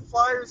day off at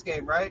Flyers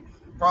game, right?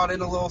 Brought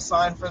in a little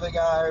sign for the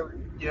guy,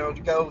 you know,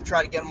 to go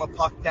try to get him a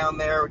puck down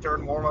there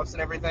during warm-ups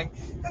and everything.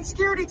 And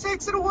security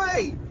takes it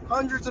away.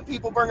 Hundreds of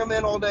people bring him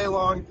in all day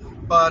long.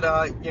 But,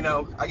 you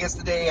know, I guess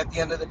at the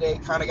end of the day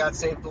kind of got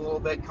saved a little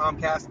bit.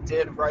 Comcast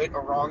did right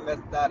or wrong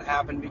that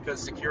happened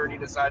because security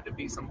decided to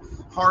be some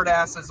hard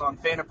asses on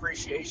Fan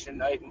Appreciation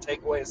Night and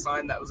take away a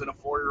sign that was in a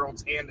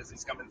 4-year-old's hand as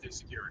he's coming through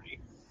security.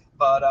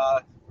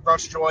 But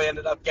Rush Joy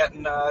ended up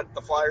getting the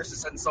Flyers to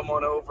send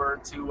someone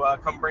over to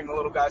come bring the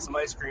little guy some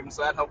ice cream,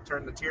 so that helped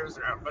turn the tears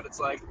around. But it's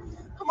like,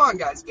 come on,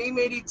 guys, Game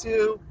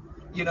 82,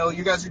 you know,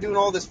 you guys are doing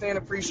all this fan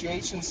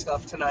appreciation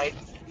stuff tonight,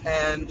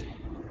 and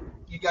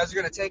you guys are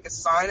going to take a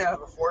sign out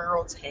of a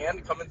 4-year-old's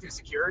hand coming through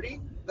security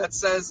that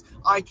says,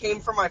 I came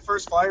from my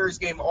first Flyers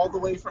game all the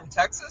way from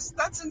Texas?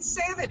 That's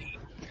insanity.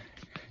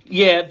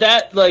 Yeah,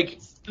 that, like,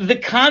 the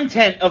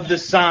content of the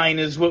sign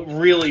is what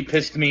really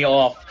pissed me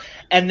off.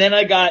 And then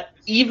I got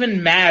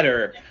even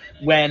madder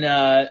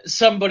when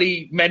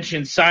somebody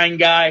mentioned Sign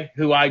Guy,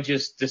 who I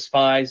just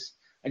despise.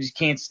 I just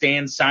can't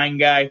stand Sign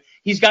Guy.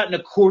 He's got an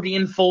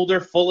accordion folder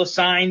full of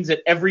signs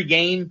at every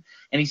game,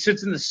 and he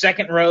sits in the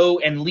second row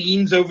and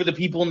leans over the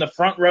people in the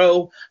front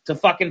row to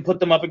fucking put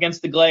them up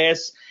against the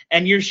glass.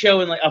 And you're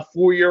showing like a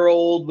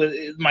 4-year-old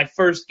with my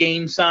first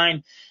game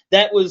sign.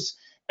 That was,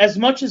 as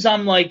much as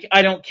I'm like,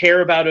 I don't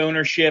care about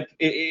ownership,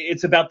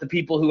 it's about the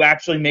people who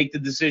actually make the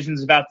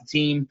decisions about the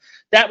team.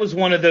 That was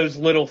one of those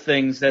little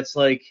things that's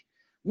like,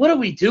 what are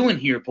we doing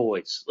here,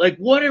 boys? Like,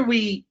 what are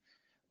we,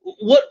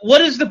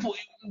 what is the point?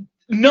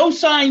 No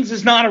signs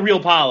is not a real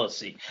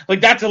policy.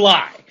 Like, that's a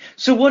lie.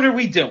 So what are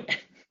we doing?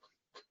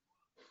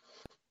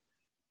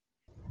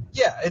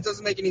 Yeah, it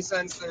doesn't make any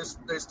sense.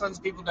 There's tons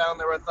of people down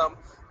there with them.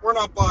 We're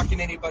not blocking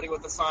anybody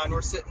with a sign.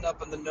 We're sitting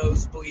up in the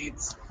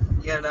nosebleeds.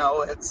 You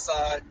know, it's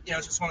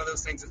it's just one of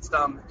those things. It's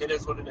dumb. It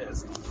is what it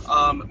is.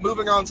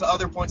 Moving on to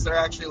other points that are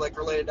actually like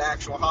related to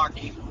actual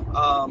hockey.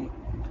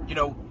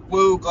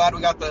 Woo, glad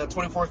we got the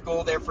 24th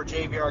goal there for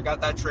JVR.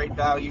 Got that trade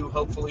value.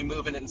 Hopefully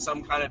moving in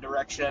some kind of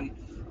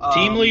direction.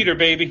 Team leader,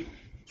 baby.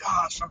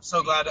 Gosh, I'm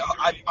so glad.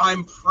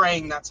 I'm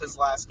praying that's his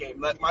last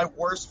game. That my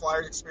worst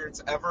Flyers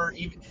experience ever.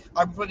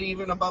 I put it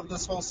even above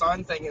this whole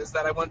sign thing is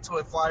that I went to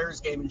a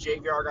Flyers game and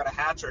JVR got a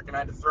hat trick and I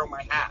had to throw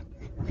my hat.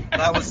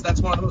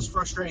 That's one of the most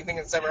frustrating things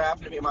that's ever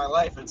happened to me in my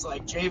life. It's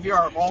like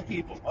JVR of all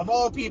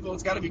people,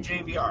 it's got to be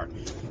JVR.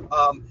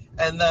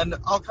 And then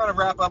I'll kind of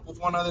wrap up with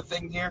one other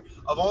thing here.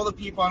 Of all the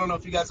people, I don't know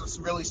if you guys have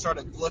really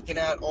started looking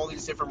at all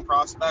these different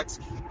prospects,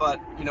 but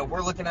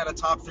we're looking at a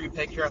top 3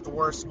 pick here at the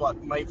worst.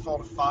 Might fall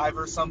to 5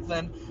 or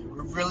something.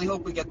 We really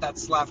hope we get that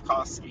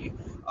Slavkovsky.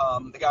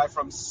 The guy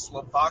from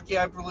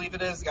Slovakia, I believe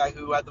it is, the guy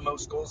who had the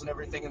most goals and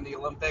everything in the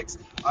Olympics.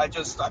 I've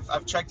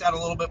checked out a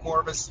little bit more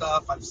of his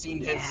stuff. I've seen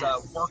his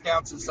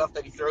workouts and stuff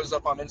that he throws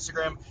up on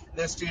Instagram.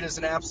 This dude is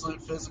an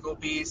absolute physical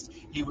beast.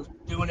 He was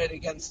doing it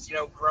against,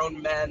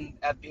 grown men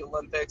at the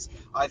Olympics.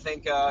 I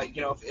think,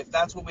 if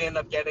that's what we end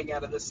up getting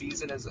out of this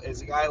season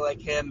is a guy like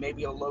him,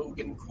 maybe a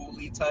Logan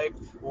Cooley type,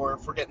 or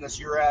if we're getting this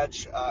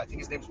Juraj, I think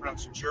his name's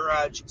pronounced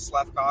Juraj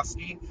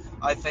Slavkovsky.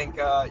 I think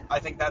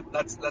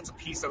that's a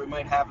piece that we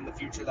might have in the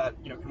future that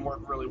can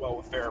work really well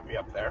with Farabee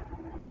up there.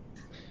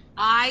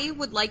 I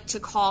would like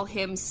to call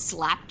him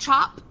Slap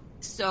Chop.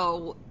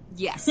 So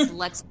yes,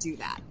 let's do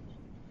that.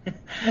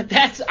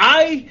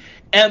 I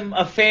am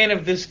a fan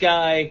of this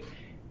guy,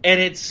 and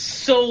it's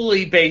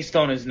solely based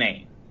on his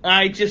name.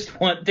 I just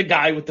want the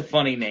guy with the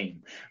funny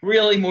name,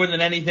 really, more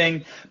than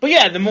anything. But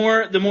yeah, the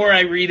more I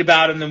read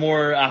about him, the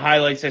more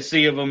highlights I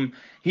see of him.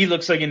 He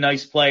looks like a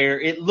nice player.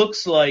 It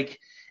looks like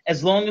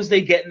as long as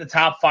they get in the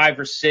top 5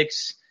 or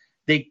 6,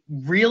 they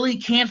really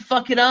can't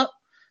fuck it up.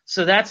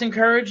 So that's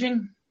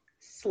encouraging.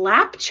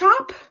 Slap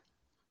Chop?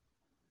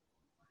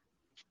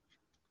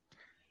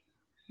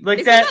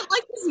 Isn't that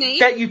like his name?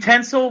 That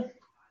utensil?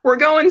 We're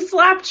going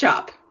Slap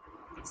Chop.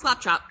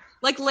 Slap Chop.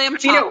 Like lamb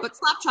chop, but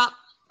Slap Chop.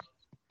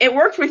 It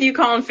worked with you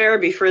calling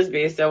Farabee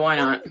Frisbee, so why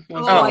not?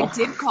 I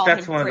did call him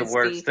That's one Frisbee.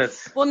 of the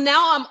worst. Well,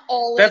 now I'm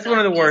all That's in one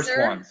of the on worst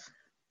Beezer. ones.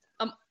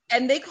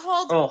 And they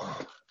called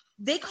Oh.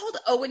 They called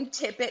Owen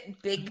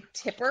Tippett Big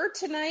Tipper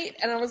tonight,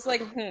 and I was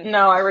like,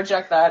 No, I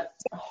reject that.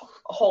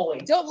 Holy.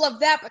 Don't love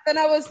that, but then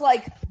I was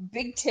like,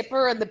 Big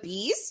Tipper and the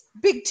Bees?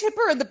 Big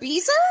Tipper and the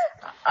Beezer?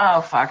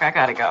 Oh, fuck, I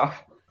gotta go.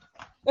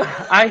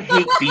 I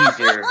hate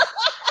Beezer.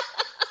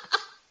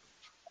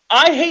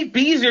 I hate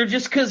Beezer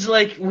just because,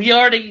 we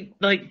already,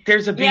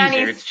 there's a Beezer.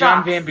 Yeah, it's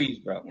John Van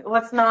Beesbrook.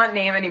 Let's not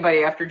name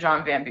anybody after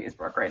John Van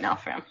Beesbrook right now,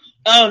 fam.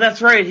 Oh,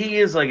 that's right. He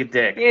is like a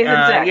dick. He is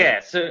a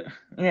dick.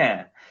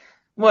 Yeah.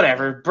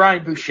 Whatever.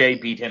 Brian Boucher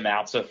beat him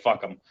out, so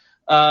fuck him.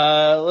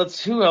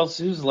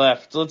 Who's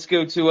left? Let's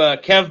go to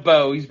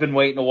Kevbo. He's been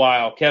waiting a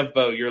while.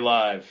 Kevbo, you're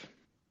live.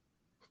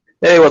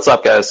 Hey, what's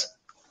up, guys?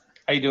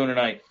 How you doing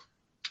tonight?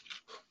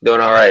 Doing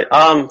all right.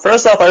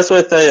 First off, I just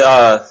want to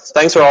say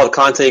thanks for all the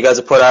content you guys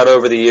have put out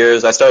over the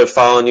years. I started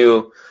following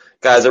you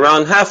guys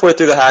around halfway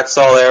through the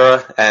Hacksaw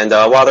era, and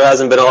while there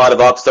hasn't been a lot of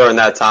ups during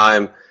that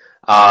time,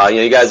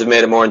 you guys have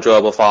made it more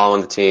enjoyable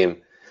following the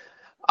team.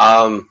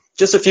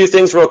 Just a few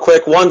things real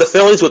quick. One, the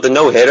Phillies with the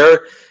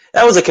no-hitter.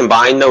 That was a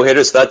combined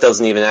no-hitter, so that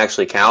doesn't even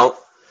actually count.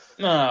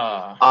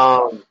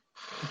 And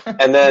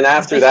then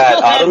after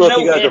that, I don't know if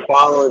you guys are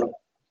following.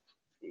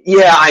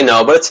 Yeah, I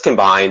know, but it's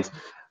combined.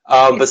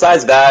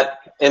 Besides that,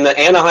 in the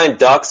Anaheim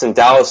Ducks and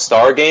Dallas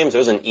Star games,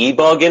 there's an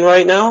E-bug in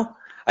right now.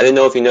 I didn't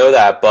know if you know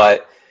that,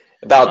 but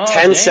about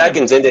 10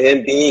 seconds into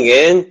him being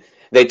in,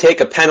 they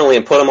take a penalty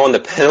and put him on the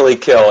penalty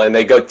kill, and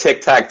they go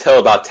tic-tac-toe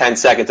about 10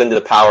 seconds into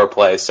the power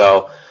play.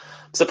 So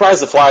I'm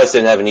surprised the Flyers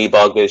didn't have an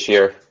E-bug this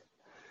year.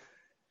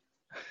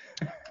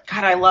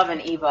 God, I love an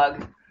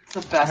E-bug. It's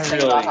the best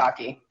thing about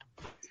hockey.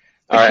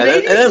 All right,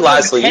 and then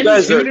lastly, you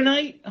guys are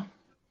tonight.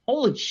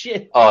 Holy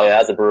shit! Oh yeah,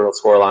 that's a brutal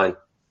scoreline.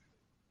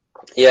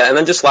 Yeah, and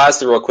then just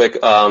lastly, real quick,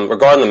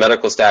 regarding the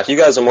medical staff, you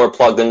guys are more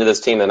plugged into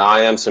this team than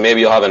I am, so maybe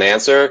you'll have an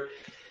answer.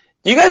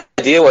 Do you guys have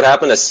an idea what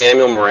happened to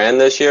Samuel Morin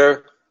this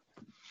year?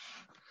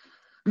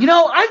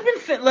 I've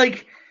been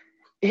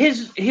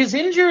his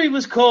injury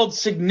was called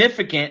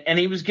significant, and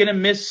he was going to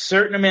miss a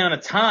certain amount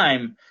of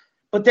time,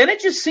 but then it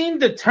just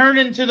seemed to turn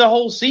into the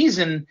whole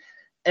season,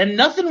 and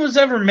nothing was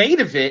ever made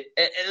of it.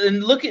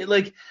 And look at,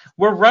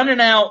 we're running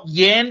out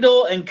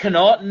Yandel and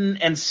Connaughton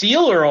and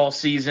Sealer all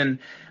season.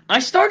 I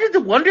started to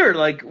wonder,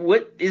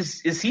 what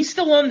is he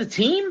still on the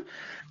team?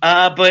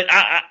 But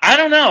I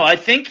don't know. I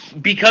think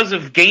because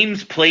of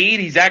games played,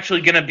 he's actually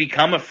going to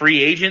become a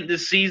free agent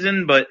this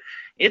season, but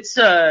it's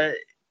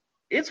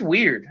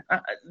weird.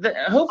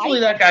 Hopefully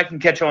that guy can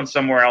catch on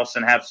somewhere else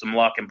and have some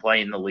luck and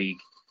play in the league.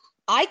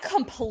 I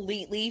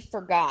completely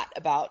forgot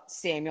about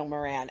Samuel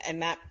Morin,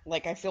 and that,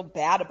 I feel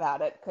bad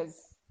about it because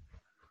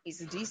he's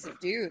a decent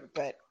dude,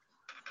 but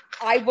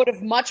I would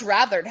have much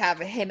rathered have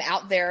him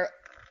out there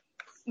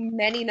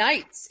many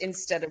nights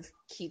instead of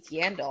Keith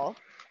Yandel.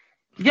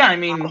 Yeah, I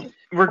mean,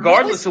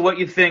 regardless of what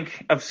you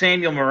think of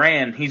Samuel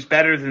Morin, he's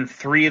better than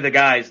 3 of the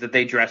guys that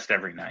they dressed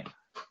every night.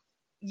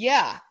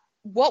 Yeah.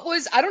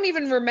 I don't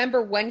even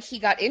remember when he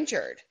got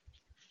injured.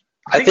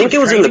 I think it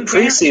was in the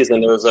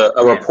preseason. There was a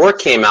report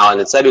came out, and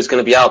it said he was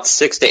going to be out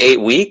 6 to 8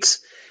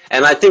 weeks.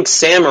 And I think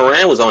Sam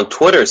Morin was on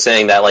Twitter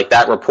saying that,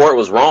 that report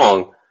was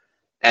wrong.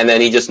 and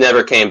then he just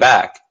never came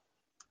back.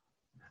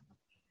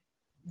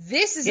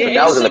 This is it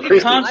was like a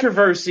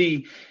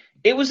controversy.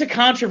 It was a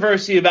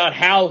controversy about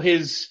how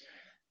his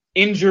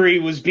injury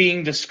was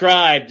being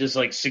described as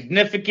like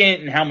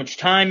significant and how much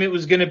time it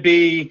was going to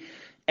be.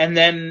 And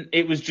then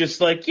it was just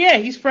like, yeah,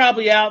 he's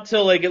probably out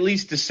till like at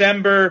least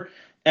December.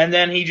 And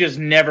then he just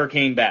never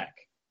came back.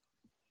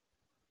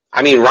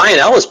 I mean, Ryan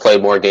Ellis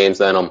played more games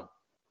than him.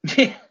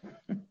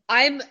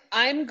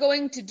 I'm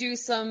going to do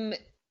some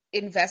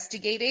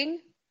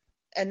investigating,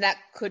 and that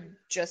could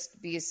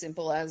just be as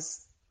simple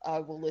as I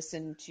will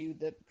listen to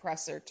the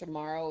presser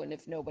tomorrow, and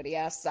if nobody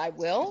asks, I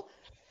will.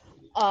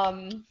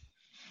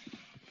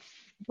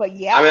 But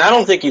yeah, I mean, I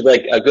don't think he's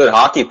like a good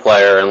hockey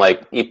player, and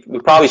like we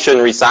probably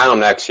shouldn't re-sign him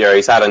next year.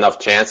 He's had enough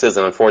chances,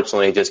 and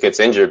unfortunately, he just gets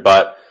injured.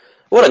 But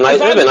it would have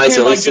been nice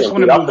to at least see him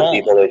beat up the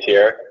people this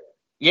year.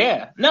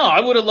 Yeah, no, I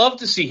would have loved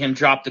to see him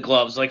drop the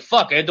gloves. Like,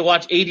 fuck, I had to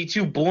watch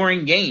 82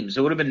 boring games.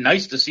 It would have been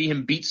nice to see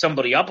him beat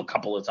somebody up a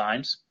couple of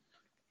times.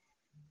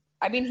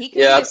 I mean, he could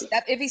be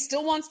if he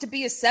still wants to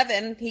be a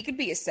 7, he could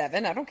be a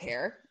 7. I don't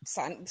care.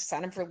 Sign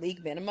him for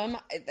league minimum.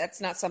 That's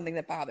not something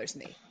that bothers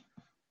me.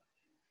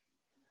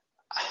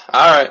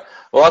 All right.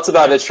 Well, that's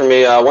about it for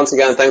me. Once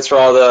again, thanks for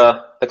all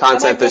the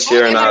content this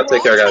year, and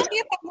take care, guys. Tell me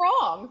if I'm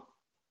wrong.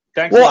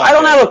 Thanks well, I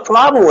don't have a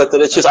problem with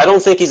it. It's just I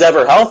don't think he's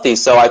ever healthy.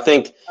 So I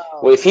think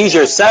if he's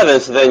your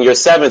 7th, then your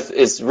 7th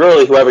is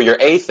really whoever your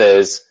 8th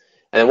is.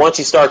 And once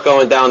you start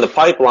going down the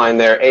pipeline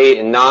there, 8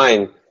 and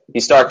 9,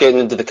 you start getting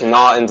into the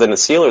Connaughtons and the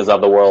Steelers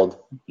of the world.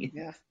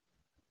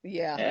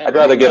 Yeah. I'd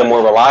rather get a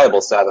more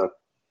reliable 7.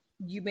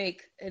 You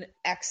make an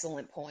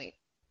excellent point.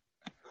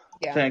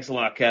 Yeah. Thanks a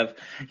lot, Kev.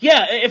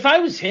 Yeah, if I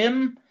was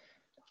him,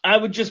 I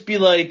would just be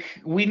like,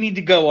 we need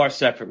to go our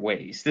separate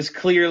ways. This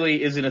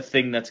clearly isn't a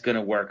thing that's going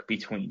to work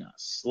between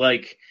us.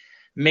 Like,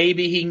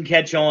 maybe he can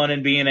catch on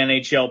and be an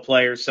NHL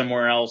player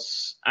somewhere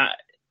else.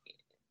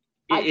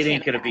 It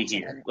ain't going to be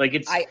here. Like,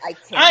 it's,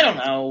 I don't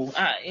know.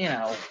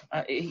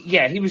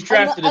 Yeah, he was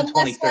drafted in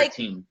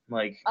 2013.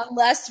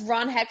 Unless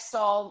Ron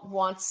Hextall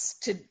wants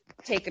to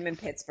take him in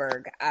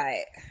Pittsburgh,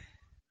 I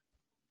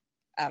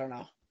don't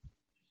know.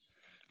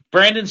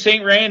 Brandon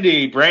St.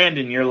 Randy.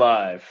 Brandon, you're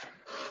live.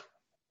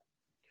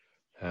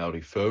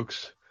 Howdy,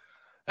 folks.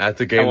 At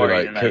the game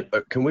tonight,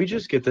 can we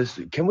just get this?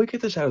 Can we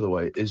get this out of the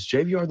way? Is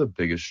JVR the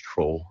biggest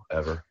troll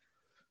ever?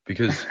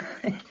 Because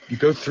you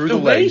go through the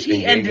legs in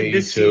game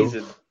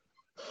 82.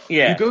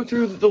 Yeah. You go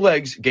through the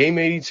legs, game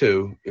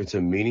 82. It's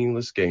a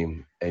meaningless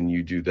game, and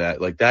you do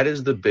that. Like, that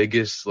is the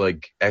biggest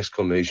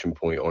exclamation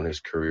point on his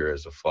career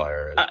as a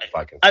Flyer.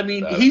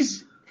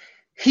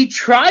 He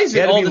tries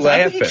it all the time.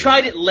 I think he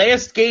tried it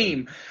last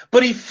game,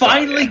 but he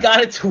finally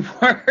got it to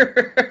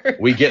work.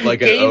 We get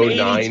like an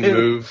 09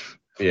 move.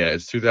 Yeah,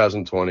 it's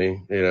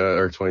 2020,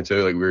 or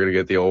 22. Like, we're gonna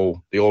get the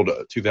old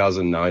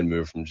 2009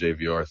 move from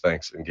JVR.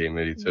 Thanks in game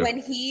 82.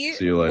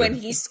 When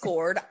he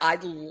scored, I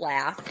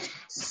laughed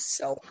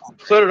so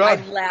hard. So did I.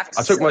 I laughed.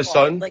 I took so my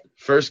son hard.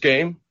 first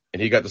game,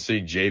 and he got to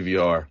see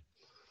JVR.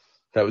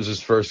 That was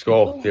his first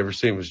goal. The ever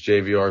seen was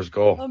JVR's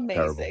goal. Amazing.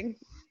 Terrible.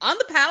 On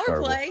the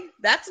power play.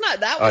 That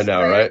was I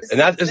know, great. right?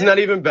 And isn't that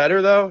even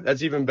better though?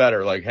 That's even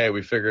better. Like, hey,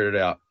 we figured it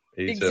out.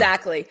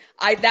 Exactly.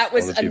 That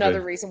was another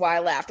reason why I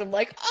laughed. I'm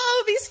like,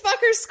 oh, these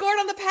fuckers scored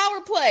on the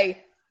power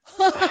play.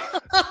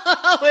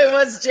 It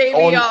was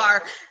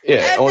JVR.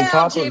 On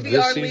top JVR of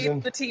this season,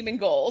 leads the team in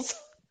goals.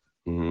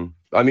 Mm-hmm.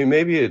 I mean,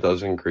 maybe it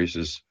does increase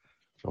his,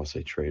 I don't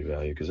say trade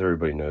value, because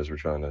everybody knows we're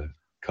trying to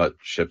cut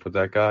ship with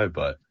that guy.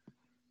 But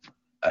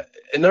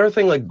another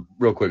thing, like,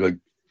 real quick, like,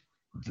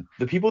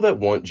 the people that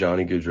want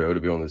Johnny Gaudreau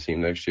to be on the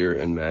team next year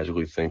and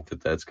magically think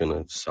that that's going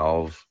to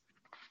solve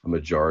a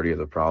majority of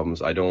the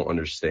problems, I don't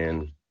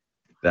understand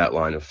that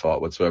line of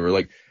thought whatsoever.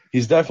 Like,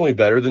 he's definitely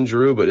better than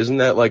Giroux, but isn't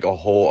that like a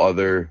whole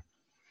other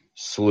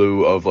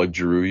slew of like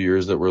Giroux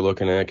years that we're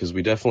looking at? Because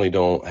we definitely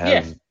don't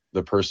have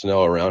the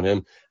personnel around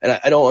him. And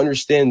I don't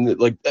understand that,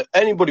 like,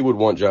 anybody would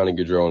want Johnny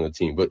Gaudreau on the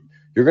team, but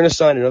you're going to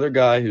sign another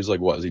guy who's like,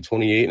 what, is he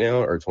 28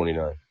 now or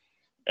 29?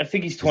 I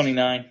think he's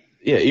 29.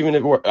 Yeah, even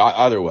if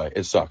either way,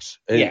 it sucks.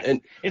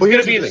 And it's going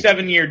to be a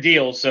 7-year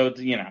deal, so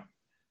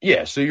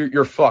Yeah, so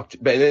you're fucked.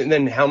 And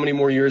then how many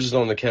more years is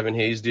on the Kevin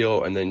Hayes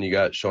deal? And then you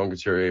got Sean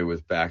Couturier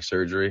with back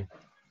surgery.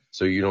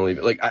 So you don't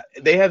even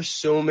they have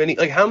so many.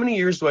 Like, how many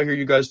years do I hear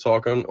you guys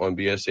talk on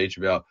BSH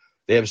about?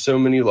 They have so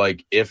many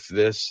if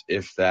this,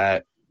 if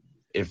that,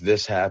 if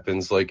this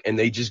happens, and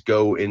they just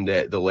go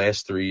into the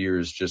last 3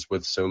 years just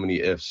with so many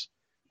ifs.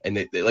 And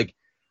they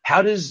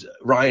how does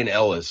Ryan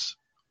Ellis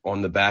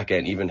on the back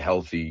end, even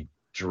healthy,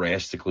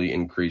 drastically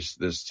increase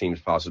this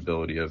team's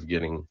possibility of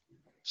getting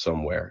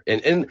somewhere?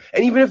 And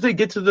even if they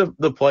get to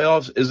the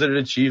playoffs, is it an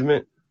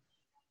achievement?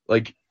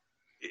 Half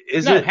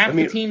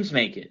the teams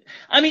make it.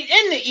 I mean,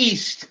 in the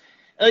East,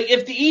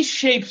 if the East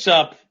shapes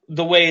up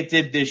the way it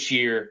did this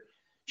year,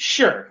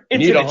 sure,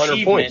 it's an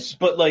achievement. Points.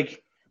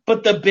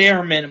 But the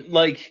bare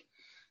minimum,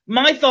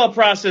 my thought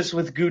process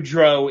with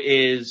Gaudreau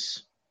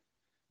is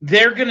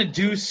they're gonna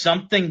do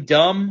something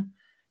dumb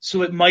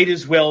so it might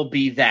as well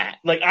be that.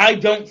 Like, I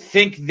don't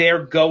think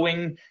they're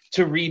going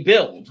to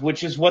rebuild,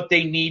 which is what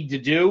they need to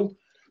do.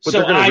 But so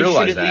they're gonna I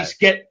realize should at that. least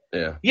get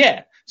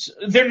Yeah. So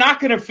they're not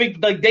going to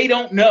like, they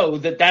don't know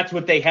that that's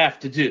what they have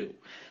to do.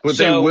 But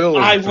so they will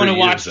in I 3 want to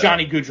watch years, though.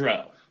 Johnny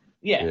Gaudreau.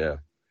 Yeah.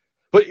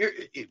 But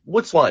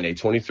what's Line A?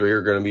 23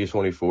 are going to be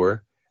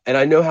 24? And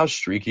I know how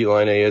streaky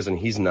Line A is, and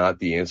he's not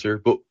the answer.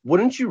 But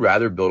wouldn't you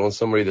rather build on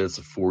somebody that's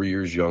 4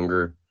 years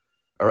younger?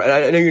 And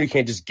I know you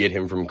can't just get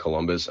him from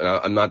Columbus. And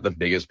I'm not the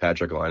biggest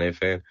Patrick Line A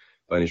fan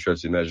by any stretch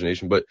of the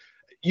imagination. But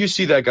you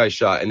see that guy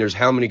shot, and there's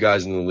how many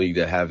guys in the league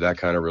that have that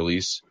kind of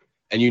release?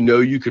 And you know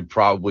you could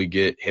probably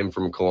get him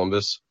from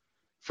Columbus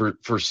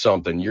for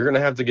something. You're going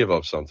to have to give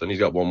up something. He's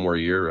got 1 more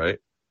year, right?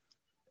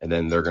 And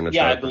then they're going to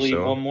try to pursue him. I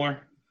believe 1 more.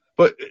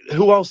 But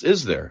who else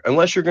is there?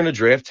 Unless you're going to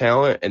draft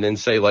talent and then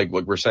say, like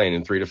what we're saying,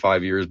 in 3 to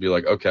 5 years, be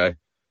like, okay,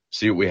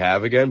 see what we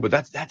have again. But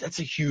that's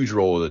a huge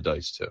roll of the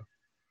dice, too.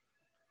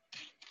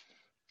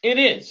 It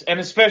is. And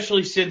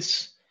especially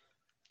since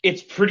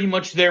it's pretty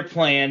much their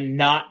plan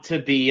not to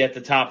be at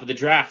the top of the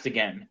draft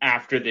again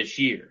after this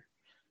year.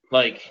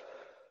 Like,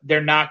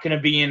 they're not going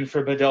to be in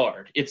for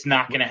Bedard. It's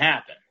not going to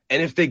happen.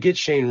 And if they get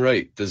Shane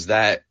Wright, does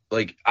that,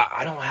 like,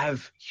 I don't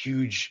have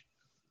huge,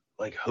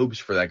 like, hopes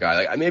for that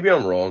guy. Like, maybe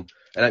I'm wrong.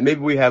 And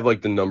maybe we have,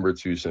 like, the number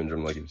 2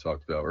 syndrome, like you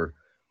talked about, or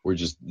we're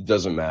just, it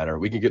doesn't matter.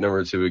 We can get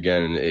number 2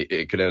 again, and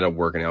it could end up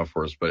working out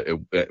for us, but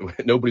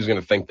nobody's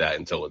going to think that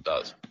until it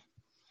does.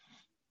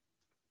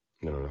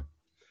 I don't know.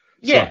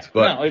 Yeah,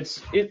 but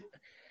no,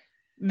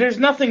 there's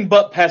nothing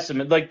but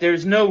pessimism. Like,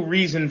 there's no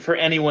reason for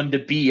anyone to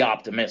be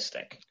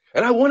optimistic.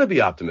 And I want to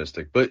be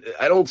optimistic, but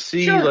I don't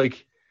see,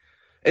 like,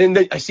 and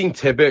then I seen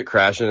Tippett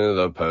crashing into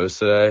the post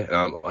today, and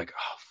I'm like,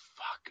 oh,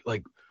 fuck.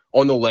 Like,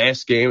 on the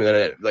last game, and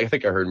then I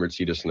think I heard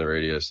Mercedes on the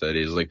radio said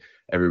he's like,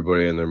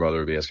 everybody and their mother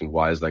would be asking,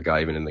 why is that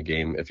guy even in the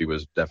game if he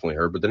was definitely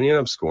hurt? But then he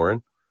ended up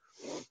scoring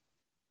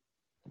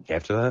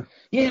after that.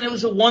 Yeah, and it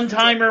was a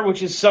one-timer,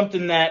 which is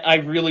something that I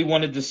really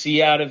wanted to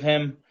see out of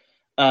him.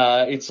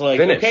 It's like,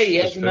 okay, he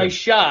has a nice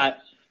shot.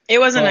 It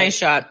was a nice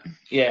shot.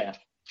 Yeah.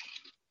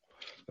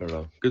 I don't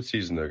know. Good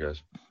season there,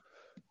 guys.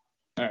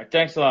 All right,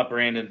 thanks a lot,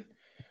 Brandon.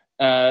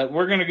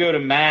 We're going to go to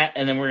Matt,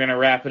 and then we're going to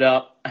wrap it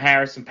up.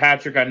 Harris and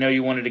Patrick, I know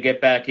you wanted to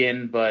get back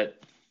in, but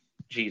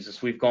Jesus,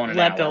 we've gone an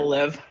hour. Let Bill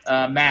live.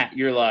 Matt,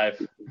 you're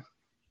live.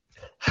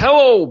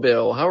 Hello,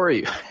 Bill. How are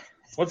you?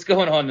 What's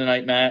going on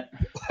tonight, Matt?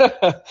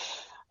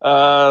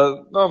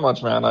 Not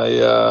much, man.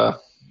 I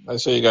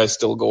saw you guys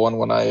still going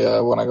when I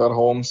got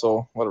home,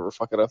 so whatever.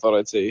 Fuck it. I thought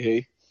I'd say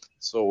hey.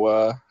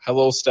 So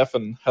hello,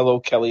 Stefan. Hello,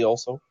 Kelly.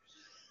 Also.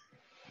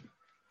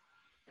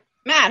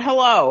 Matt,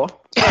 hello.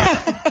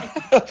 I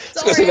was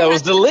gonna say that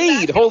was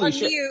delayed. Holy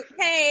shit.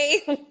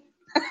 Hey.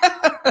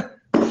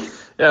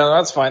 Yeah,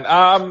 that's fine.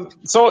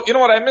 So you know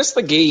what? I missed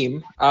the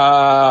game.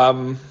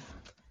 And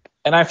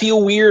I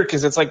feel weird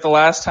because it's like the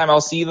last time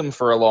I'll see them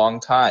for a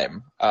long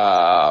time.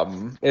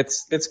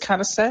 It's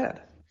kind of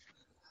sad.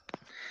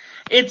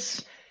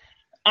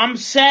 I'm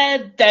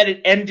sad that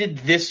it ended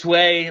this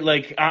way.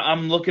 Like,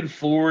 I'm looking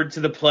forward to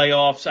the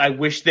playoffs. I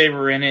wish they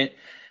were in it.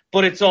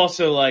 But it's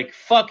also like,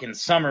 fucking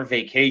summer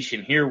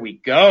vacation. Here we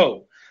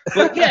go.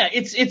 But yeah,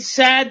 it's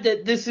sad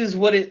that this is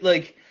what it,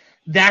 like,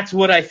 that's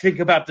what I think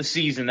about the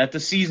season. That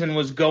the season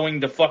was going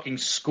to fucking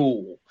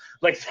school.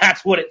 Like,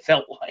 that's what it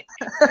felt like.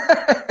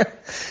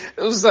 It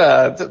was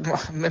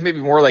maybe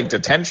more like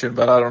detention,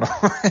 but I don't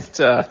know.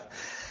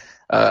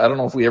 I don't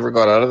know if we ever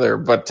got out of there.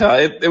 But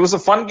it was a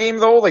fun game,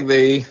 though. Like,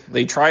 they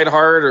tried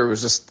hard, or it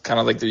was just kind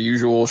of like the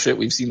usual shit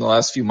we've seen the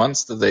last few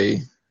months. That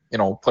they,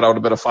 put out a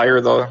bit of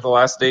fire the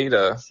last day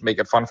to make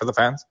it fun for the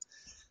fans?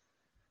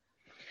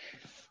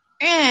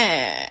 Was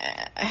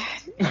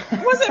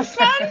it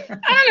fun?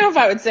 I don't know if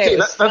I would say it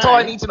was that's all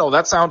I need to know.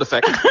 That sound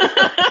effect.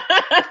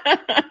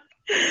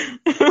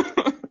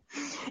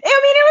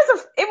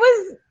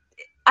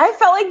 I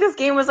felt like this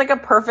game was like a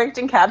perfect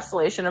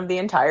encapsulation of the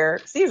entire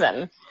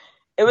season.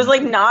 It was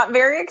like not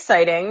very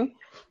exciting.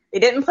 They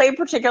didn't play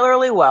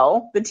particularly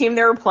well. The team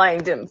they were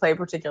playing didn't play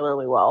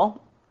particularly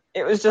well.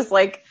 It was just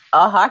like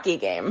a hockey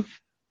game,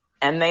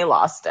 and they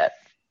lost it.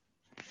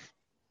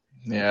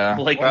 Yeah.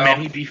 Like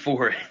many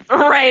before it.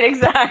 Right,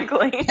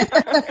 exactly.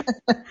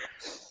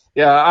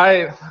 Yeah,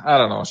 I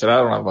don't know. I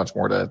don't have much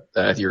more to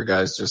add here,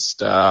 guys.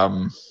 Just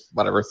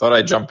whatever. Thought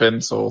I'd jump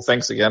in. So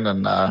thanks again,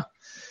 and I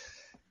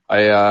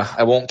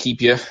won't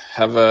keep you.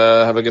 Have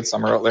a good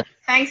summer out there.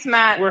 Thanks,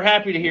 Matt. We're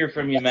happy to hear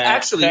from you, Matt.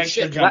 Actually, thanks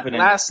for jumping in.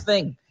 Last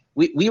thing.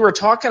 We were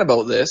talking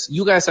about this.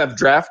 You guys have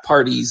draft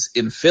parties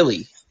in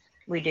Philly.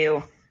 We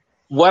do.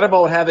 What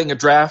about having a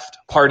draft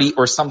party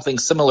or something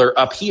similar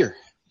up here?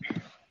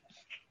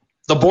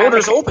 The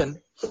border's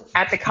open.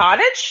 At the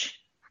cottage?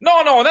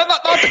 No,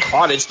 not the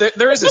cottage.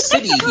 There is a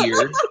city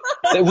here.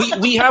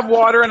 We have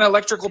water and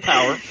electrical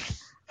power.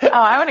 Oh,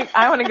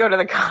 I want to go to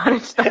the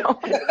cottage though.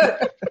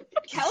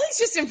 Kelly's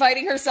just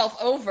inviting herself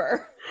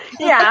over.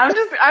 Yeah, I'm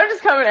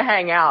just coming to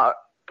hang out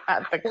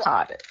at the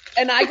cottage.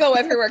 And I go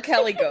everywhere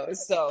Kelly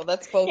goes, so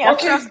that's both. Yeah,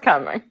 she's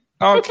coming.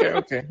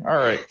 Okay, all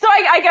right. So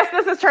I guess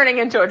this is turning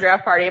into a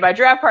draft party. By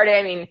draft party,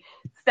 I mean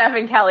Steph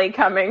and Kelly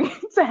coming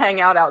to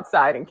hang out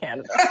outside in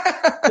Canada.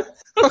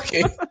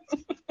 Okay.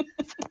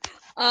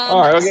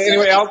 All right. Okay.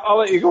 Anyway, I'll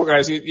let you go,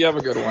 guys. You have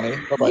a good one. Eh?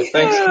 Bye-bye.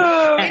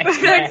 Thanks.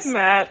 Thanks,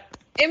 Matt.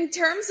 In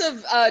terms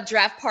of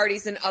draft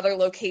parties in other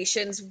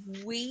locations,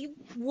 we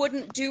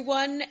wouldn't do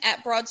one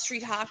at Broad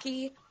Street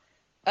Hockey,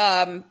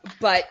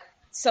 but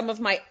some of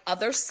my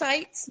other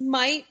sites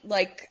might,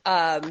 like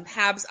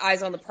Habs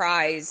Eyes on the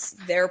Prize.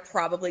 They're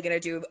probably going to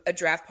do a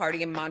draft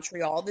party in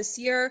Montreal this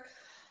year,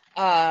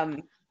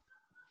 and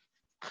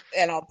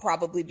I'll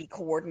probably be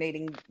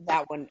coordinating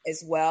that one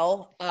as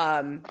well.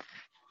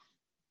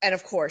 And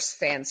of course,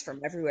 fans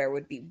from everywhere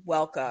would be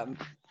welcome.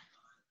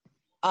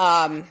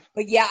 But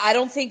yeah, I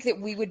don't think that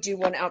we would do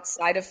one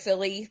outside of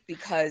Philly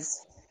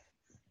because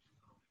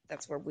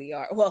that's where we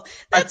are. Well,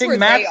 that's I think where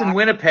Matt's they in are.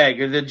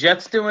 Winnipeg. Are the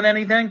Jets doing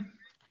anything?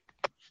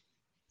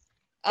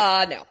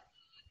 No.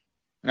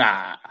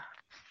 Nah.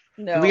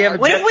 No. Do we have a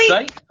What Jet if we-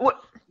 site?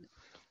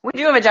 We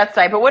do have a Jet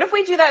site, but what if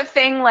we do that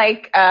thing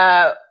like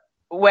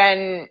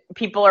when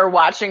people are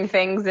watching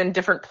things in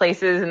different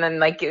places and then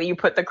like you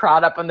put the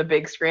crowd up on the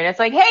big screen? It's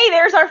like, hey,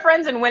 there's our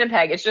friends in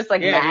Winnipeg. It's just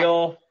like Yeah,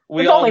 Matt.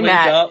 we It's all only wake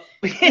Matt. up.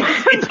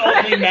 It's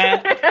only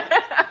Matt.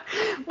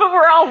 But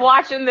we're all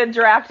watching the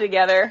draft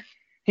together.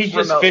 He's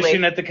just remotely.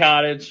 fishing at the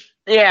cottage.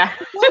 Yeah.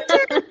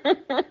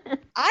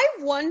 I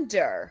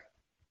wonder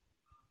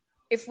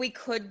if we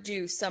could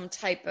do some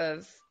type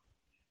of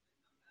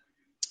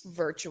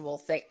virtual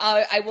thing.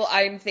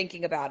 I'm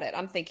thinking about it.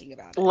 I'm thinking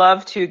about it.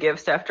 Love to give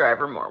Steph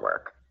Driver more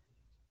work.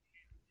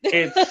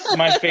 It's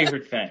my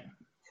favorite thing.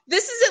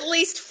 This is at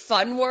least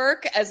fun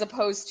work as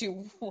opposed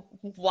to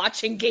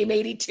watching Game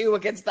 82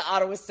 against the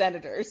Ottawa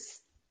Senators.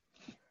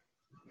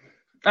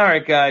 All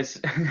right,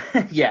 guys.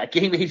 Yeah,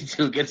 Game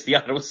 82 against the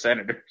Ottawa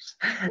Senators.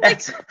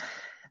 That's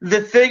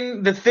the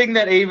thing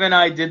that Ava and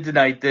I did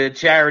tonight. The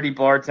charity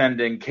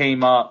bartending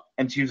came up,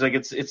 and she was like,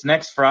 "It's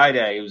next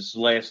Friday." It was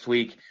last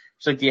week.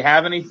 She's like, "Do you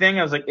have anything?"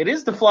 I was like, "It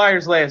is the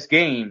Flyers' last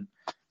game,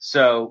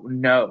 so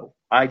no,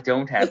 I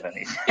don't have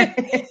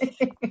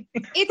anything."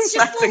 It's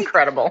just That's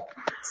incredible.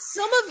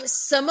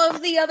 Some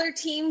of the other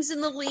teams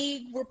in the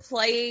league were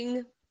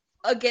playing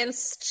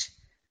against,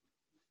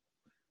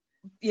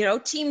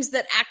 teams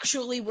that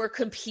actually were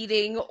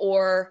competing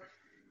or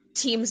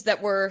teams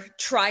that were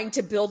trying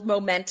to build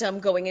momentum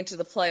going into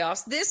the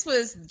playoffs. This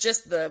was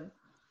just the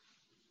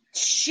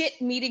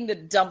shit meeting the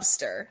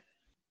dumpster.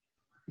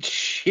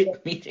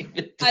 Shit meeting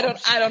the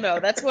dumpster. I don't know.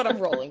 That's what I'm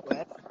rolling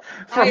with.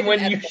 From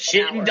when you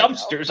shit in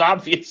dumpsters,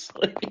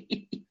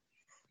 obviously.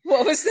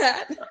 What was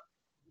that?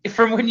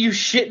 From when you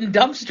shit in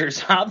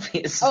dumpsters,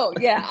 obviously. Oh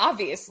yeah,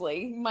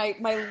 obviously. My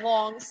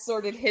long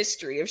sordid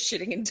history of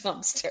shitting in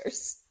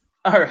dumpsters.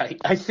 All right,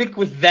 I think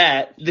with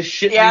that, the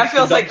shit. Yeah, meets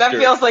that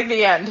feels like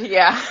the end.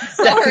 Yeah.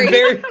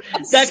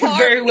 That could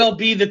very well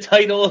be the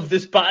title of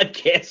this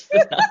podcast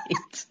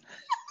tonight.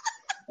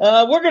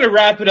 We're gonna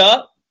wrap it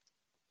up.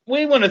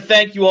 We want to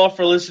thank you all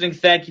for listening.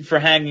 Thank you for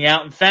hanging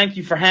out, and thank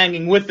you for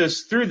hanging with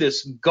us through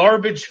this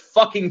garbage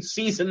fucking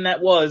season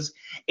that was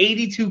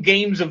 82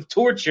 games of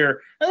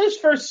torture. Now, those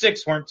first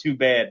 6 weren't too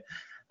bad.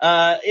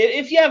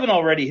 If you haven't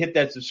already, hit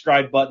that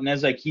subscribe button.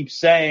 As I keep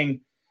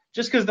saying,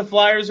 just because the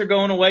Flyers are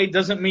going away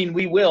doesn't mean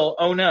we will.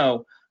 Oh,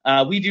 no.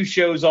 We do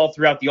shows all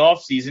throughout the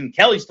offseason.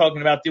 Kelly's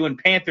talking about doing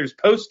Panthers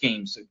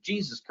postgame, so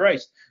Jesus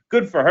Christ.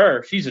 Good for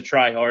her. She's a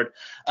tryhard.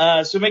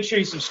 So make sure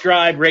you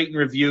subscribe, rate, and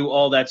review,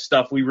 all that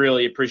stuff. We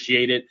really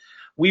appreciate it.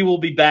 We will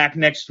be back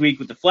next week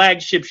with the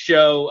flagship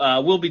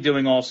show. We'll be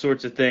doing all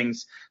sorts of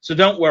things. So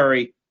don't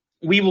worry.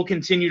 We will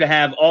continue to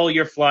have all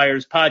your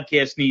Flyers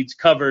podcast needs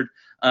covered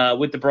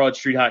with the Broad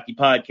Street Hockey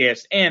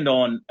Podcast and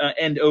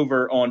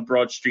over on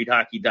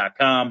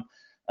BroadStreetHockey.com.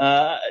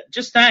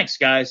 Just thanks,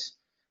 guys.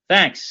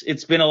 Thanks.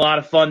 It's been a lot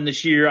of fun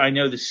this year. I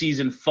know the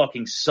season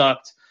fucking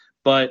sucked,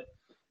 but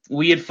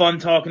we had fun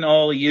talking to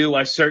all of you.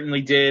 I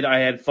certainly did. I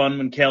had fun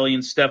when Kelly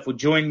and Steph would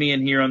join me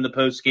in here on the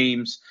post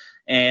games,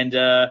 and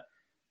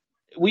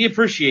we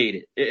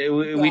appreciate it.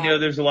 We know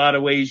there's a lot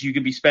of ways you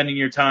could be spending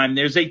your time.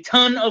 There's a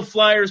ton of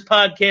Flyers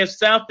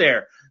podcasts out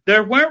there.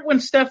 There weren't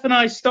when Steph and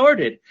I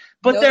started,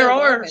 but No,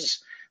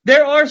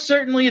 there are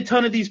certainly a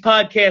ton of these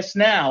podcasts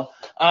now,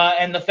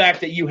 and the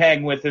fact that you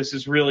hang with us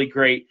is really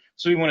great.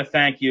 So we want to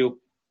thank you.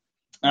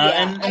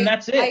 And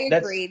that's it. I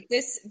agree.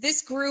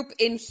 This group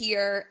in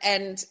here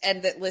and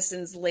that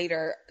listens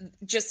later,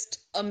 just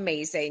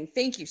amazing.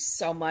 Thank you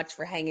so much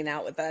for hanging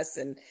out with us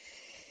and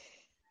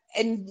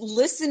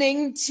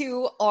listening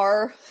to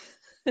our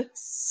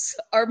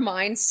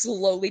minds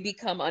slowly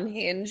become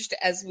unhinged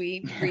as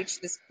we reach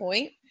this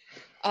point.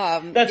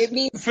 It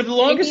means for the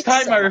longest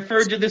time so I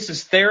referred to this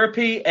as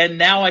therapy, and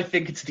now I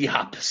think it's the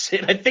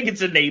opposite. I think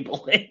it's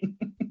enabling.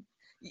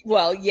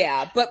 Well,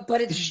 yeah, but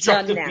it's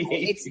done now.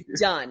 It's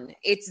done.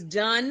 It's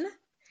done,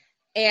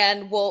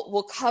 and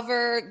we'll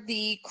cover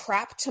the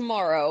crap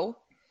tomorrow,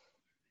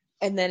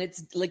 and then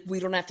it's like we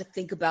don't have to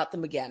think about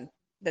them again.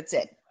 That's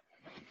it.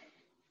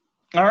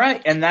 All right,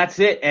 and that's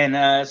it.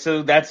 And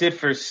so that's it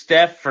for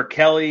Steph, for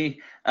Kelly,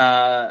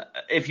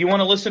 If you want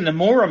to listen to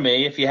more of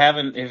me, if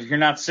you're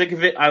not sick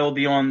of it, I will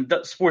be on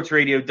Sports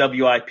Radio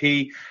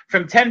WIP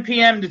from 10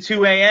 p.m. to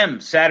 2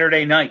 a.m.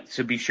 Saturday night.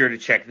 So be sure to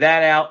check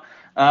that out.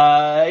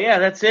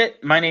 That's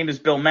it. My name is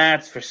Bill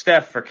Matz for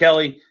Steph, for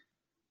Kelly.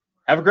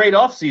 Have a great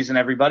off season,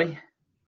 everybody.